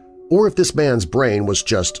susceptible, or if this man's brain was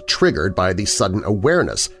just triggered by the sudden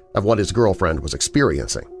awareness of what his girlfriend was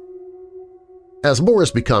experiencing. As more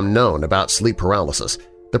has become known about sleep paralysis,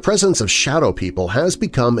 the presence of shadow people has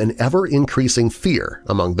become an ever-increasing fear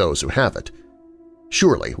among those who have it.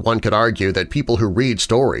 Surely one could argue that people who read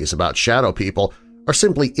stories about shadow people are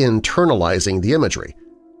simply internalizing the imagery,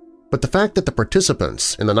 but the fact that the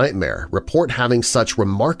participants in the nightmare report having such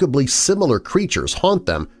remarkably similar creatures haunt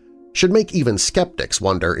them should make even skeptics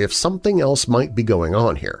wonder if something else might be going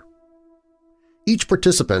on here. Each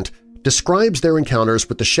participant describes their encounters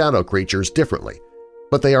with the shadow creatures differently,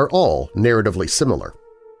 but they are all narratively similar.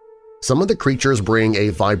 Some of the creatures bring a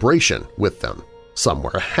vibration with them, some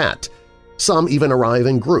wear a hat, some even arrive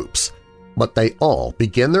in groups, but they all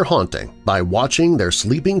begin their haunting by watching their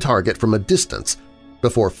sleeping target from a distance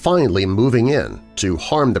before finally moving in to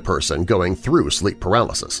harm the person going through sleep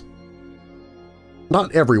paralysis.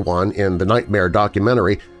 Not everyone in the Nightmare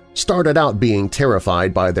documentary started out being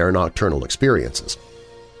terrified by their nocturnal experiences.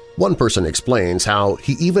 One person explains how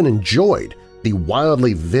he even enjoyed the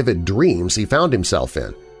wildly vivid dreams he found himself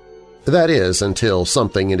in. That is, until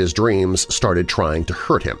something in his dreams started trying to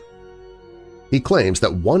hurt him. He claims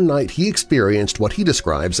that one night he experienced what he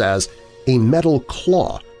describes as a metal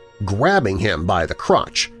claw grabbing him by the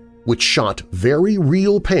crotch, which shot very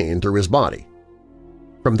real pain through his body.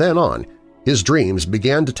 From then on, his dreams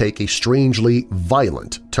began to take a strangely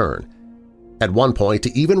violent turn. At one point,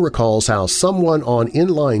 he even recalls how someone on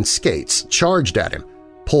inline skates charged at him,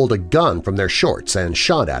 pulled a gun from their shorts, and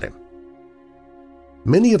shot at him.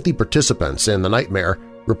 Many of the participants in the nightmare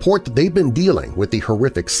report that they've been dealing with the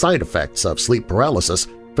horrific side effects of sleep paralysis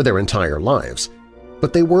for their entire lives,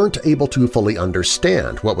 but they weren't able to fully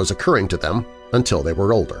understand what was occurring to them until they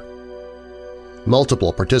were older.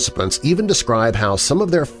 Multiple participants even describe how some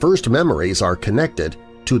of their first memories are connected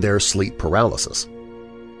to their sleep paralysis.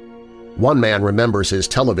 One man remembers his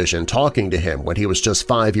television talking to him when he was just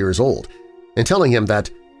 5 years old and telling him that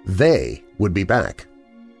they would be back.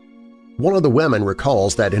 One of the women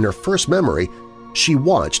recalls that in her first memory, she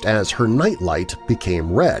watched as her nightlight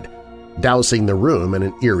became red, dousing the room in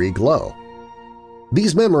an eerie glow.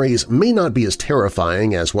 These memories may not be as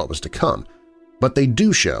terrifying as what was to come, but they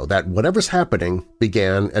do show that whatever's happening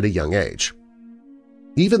began at a young age.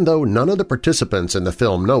 Even though none of the participants in the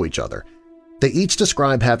film know each other, they each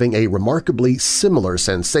describe having a remarkably similar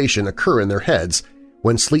sensation occur in their heads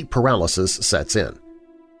when sleep paralysis sets in.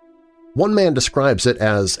 One man describes it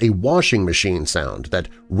as a washing machine sound that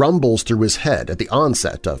rumbles through his head at the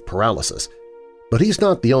onset of paralysis, but he's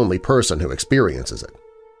not the only person who experiences it.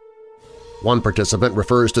 One participant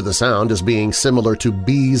refers to the sound as being similar to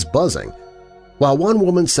bees buzzing, while one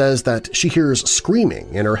woman says that she hears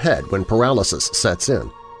screaming in her head when paralysis sets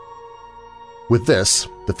in. With this,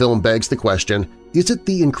 the film begs the question, is it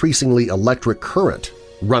the increasingly electric current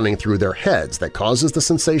running through their heads that causes the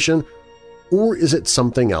sensation, or is it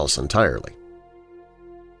something else entirely?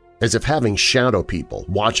 As if having shadow people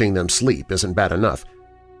watching them sleep isn't bad enough,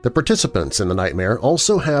 the participants in the nightmare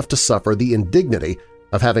also have to suffer the indignity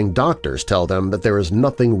of having doctors tell them that there is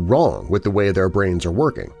nothing wrong with the way their brains are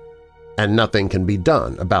working, and nothing can be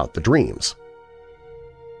done about the dreams.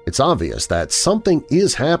 It's obvious that something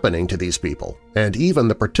is happening to these people, and even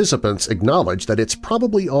the participants acknowledge that it's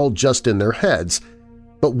probably all just in their heads,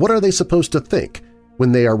 but what are they supposed to think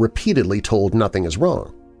when they are repeatedly told nothing is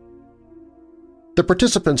wrong? The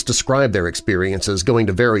participants describe their experiences going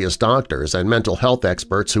to various doctors and mental health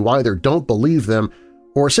experts who either don't believe them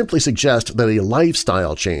or simply suggest that a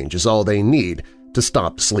lifestyle change is all they need to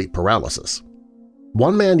stop sleep paralysis.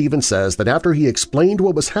 One man even says that after he explained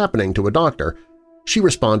what was happening to a doctor, she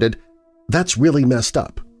responded, "That's really messed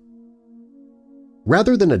up."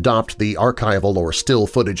 Rather than adopt the archival or still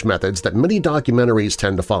footage methods that many documentaries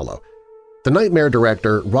tend to follow, the Nightmare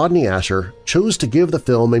director Rodney Asher chose to give the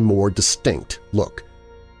film a more distinct look.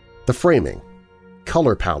 The framing,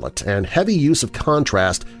 color palette, and heavy use of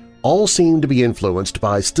contrast all seem to be influenced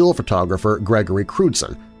by still photographer Gregory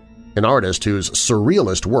Crewdson, an artist whose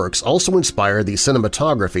surrealist works also inspire the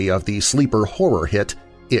cinematography of the sleeper horror hit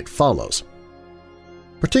It Follows.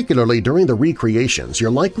 Particularly during the recreations,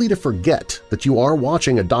 you're likely to forget that you are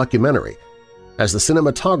watching a documentary, as the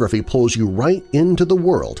cinematography pulls you right into the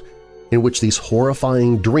world in which these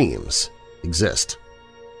horrifying dreams exist.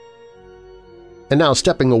 And now,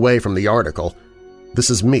 stepping away from the article,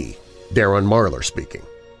 this is me, Darren Marlar, speaking.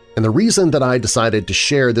 And the reason that I decided to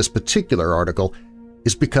share this particular article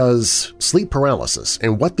is because sleep paralysis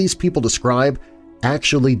and what these people describe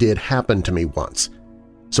actually did happen to me once.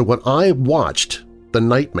 So when I watched The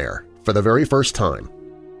Nightmare for the very first time,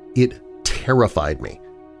 it terrified me.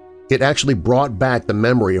 It actually brought back the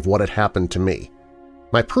memory of what had happened to me.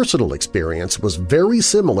 My personal experience was very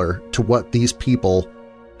similar to what these people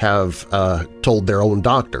have told their own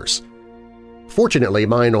doctors. Fortunately,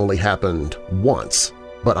 mine only happened once,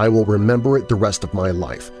 but I will remember it the rest of my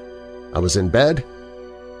life. I was in bed,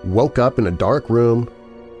 woke up in a dark room,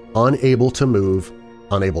 unable to move,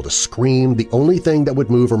 unable to scream. The only thing that would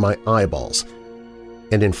move were my eyeballs.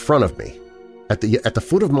 And in front of me, at the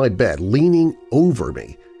foot of my bed, leaning over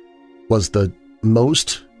me, was the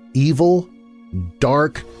most evil,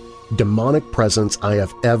 dark, demonic presence I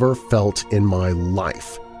have ever felt in my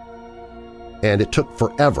life. And it took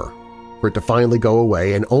forever for it to finally go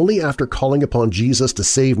away, and only after calling upon Jesus to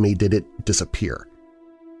save me did it disappear.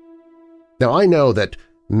 Now, I know that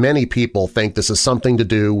many people think this is something to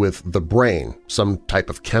do with the brain, some type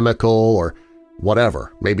of chemical or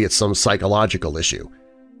whatever. Maybe it's some psychological issue.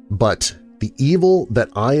 But the evil that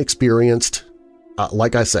I experienced,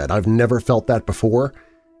 like I said, I've never felt that before,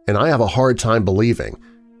 and I have a hard time believing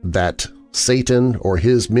that Satan or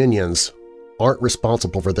his minions aren't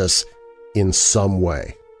responsible for this in some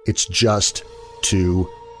way. It's just too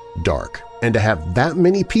dark. And to have that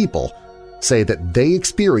many people say that they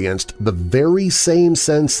experienced the very same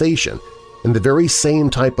sensation and the very same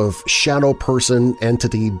type of shadow person,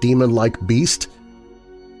 entity, demon-like beast,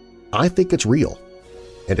 I think it's real.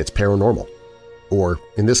 And it's paranormal, or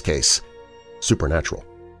in this case, supernatural.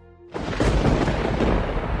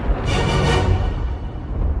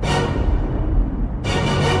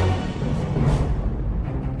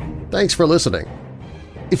 Thanks for listening.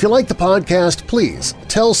 If you like the podcast, please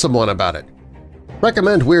tell someone about it.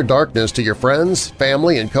 Recommend Weird Darkness to your friends,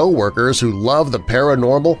 family, and co-workers who love the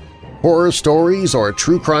paranormal, horror stories, or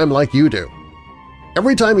true crime like you do.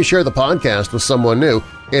 Every time you share the podcast with someone new,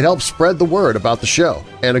 It helps spread the word about the show,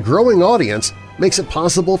 and a growing audience makes it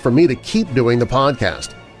possible for me to keep doing the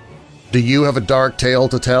podcast. Do you have a dark tale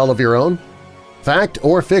to tell of your own? Fact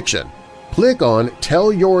or fiction? Click on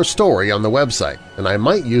Tell Your Story on the website, and I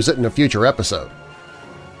might use it in a future episode.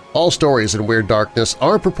 All stories in Weird Darkness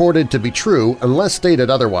are purported to be true unless stated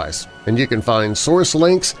otherwise, and you can find source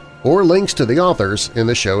links or links to the authors in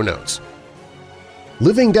the show notes.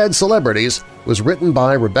 Living Dead Celebrities was written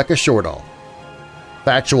by Rebecca Shortall.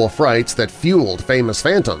 Factual Frights That Fueled Famous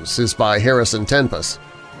Phantoms is by Harrison Tenpus.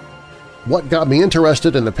 What Got Me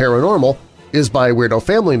Interested in the Paranormal is by Weirdo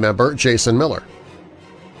family member Jason Miller.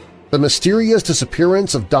 The Mysterious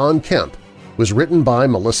Disappearance of Don Kemp was written by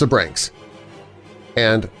Melissa Branks.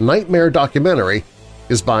 And Nightmare Documentary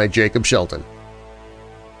is by Jacob Shelton.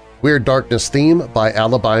 Weird Darkness theme by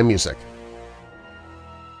Alibi Music.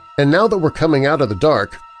 And now that we're coming out of the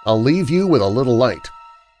dark, I'll leave you with a little light.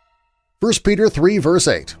 1 Peter 3 verse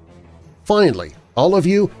 8. Finally, all of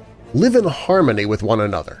you, live in harmony with one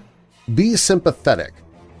another. Be sympathetic.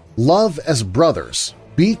 Love as brothers.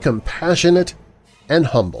 Be compassionate and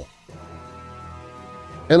humble.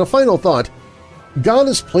 And a final thought, God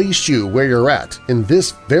has placed you where you're at in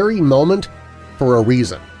this very moment for a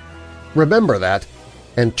reason. Remember that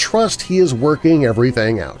and trust He is working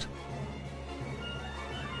everything out.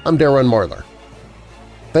 I'm Darren Marlar.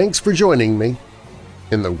 Thanks for joining me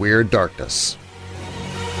in the Weird Darkness.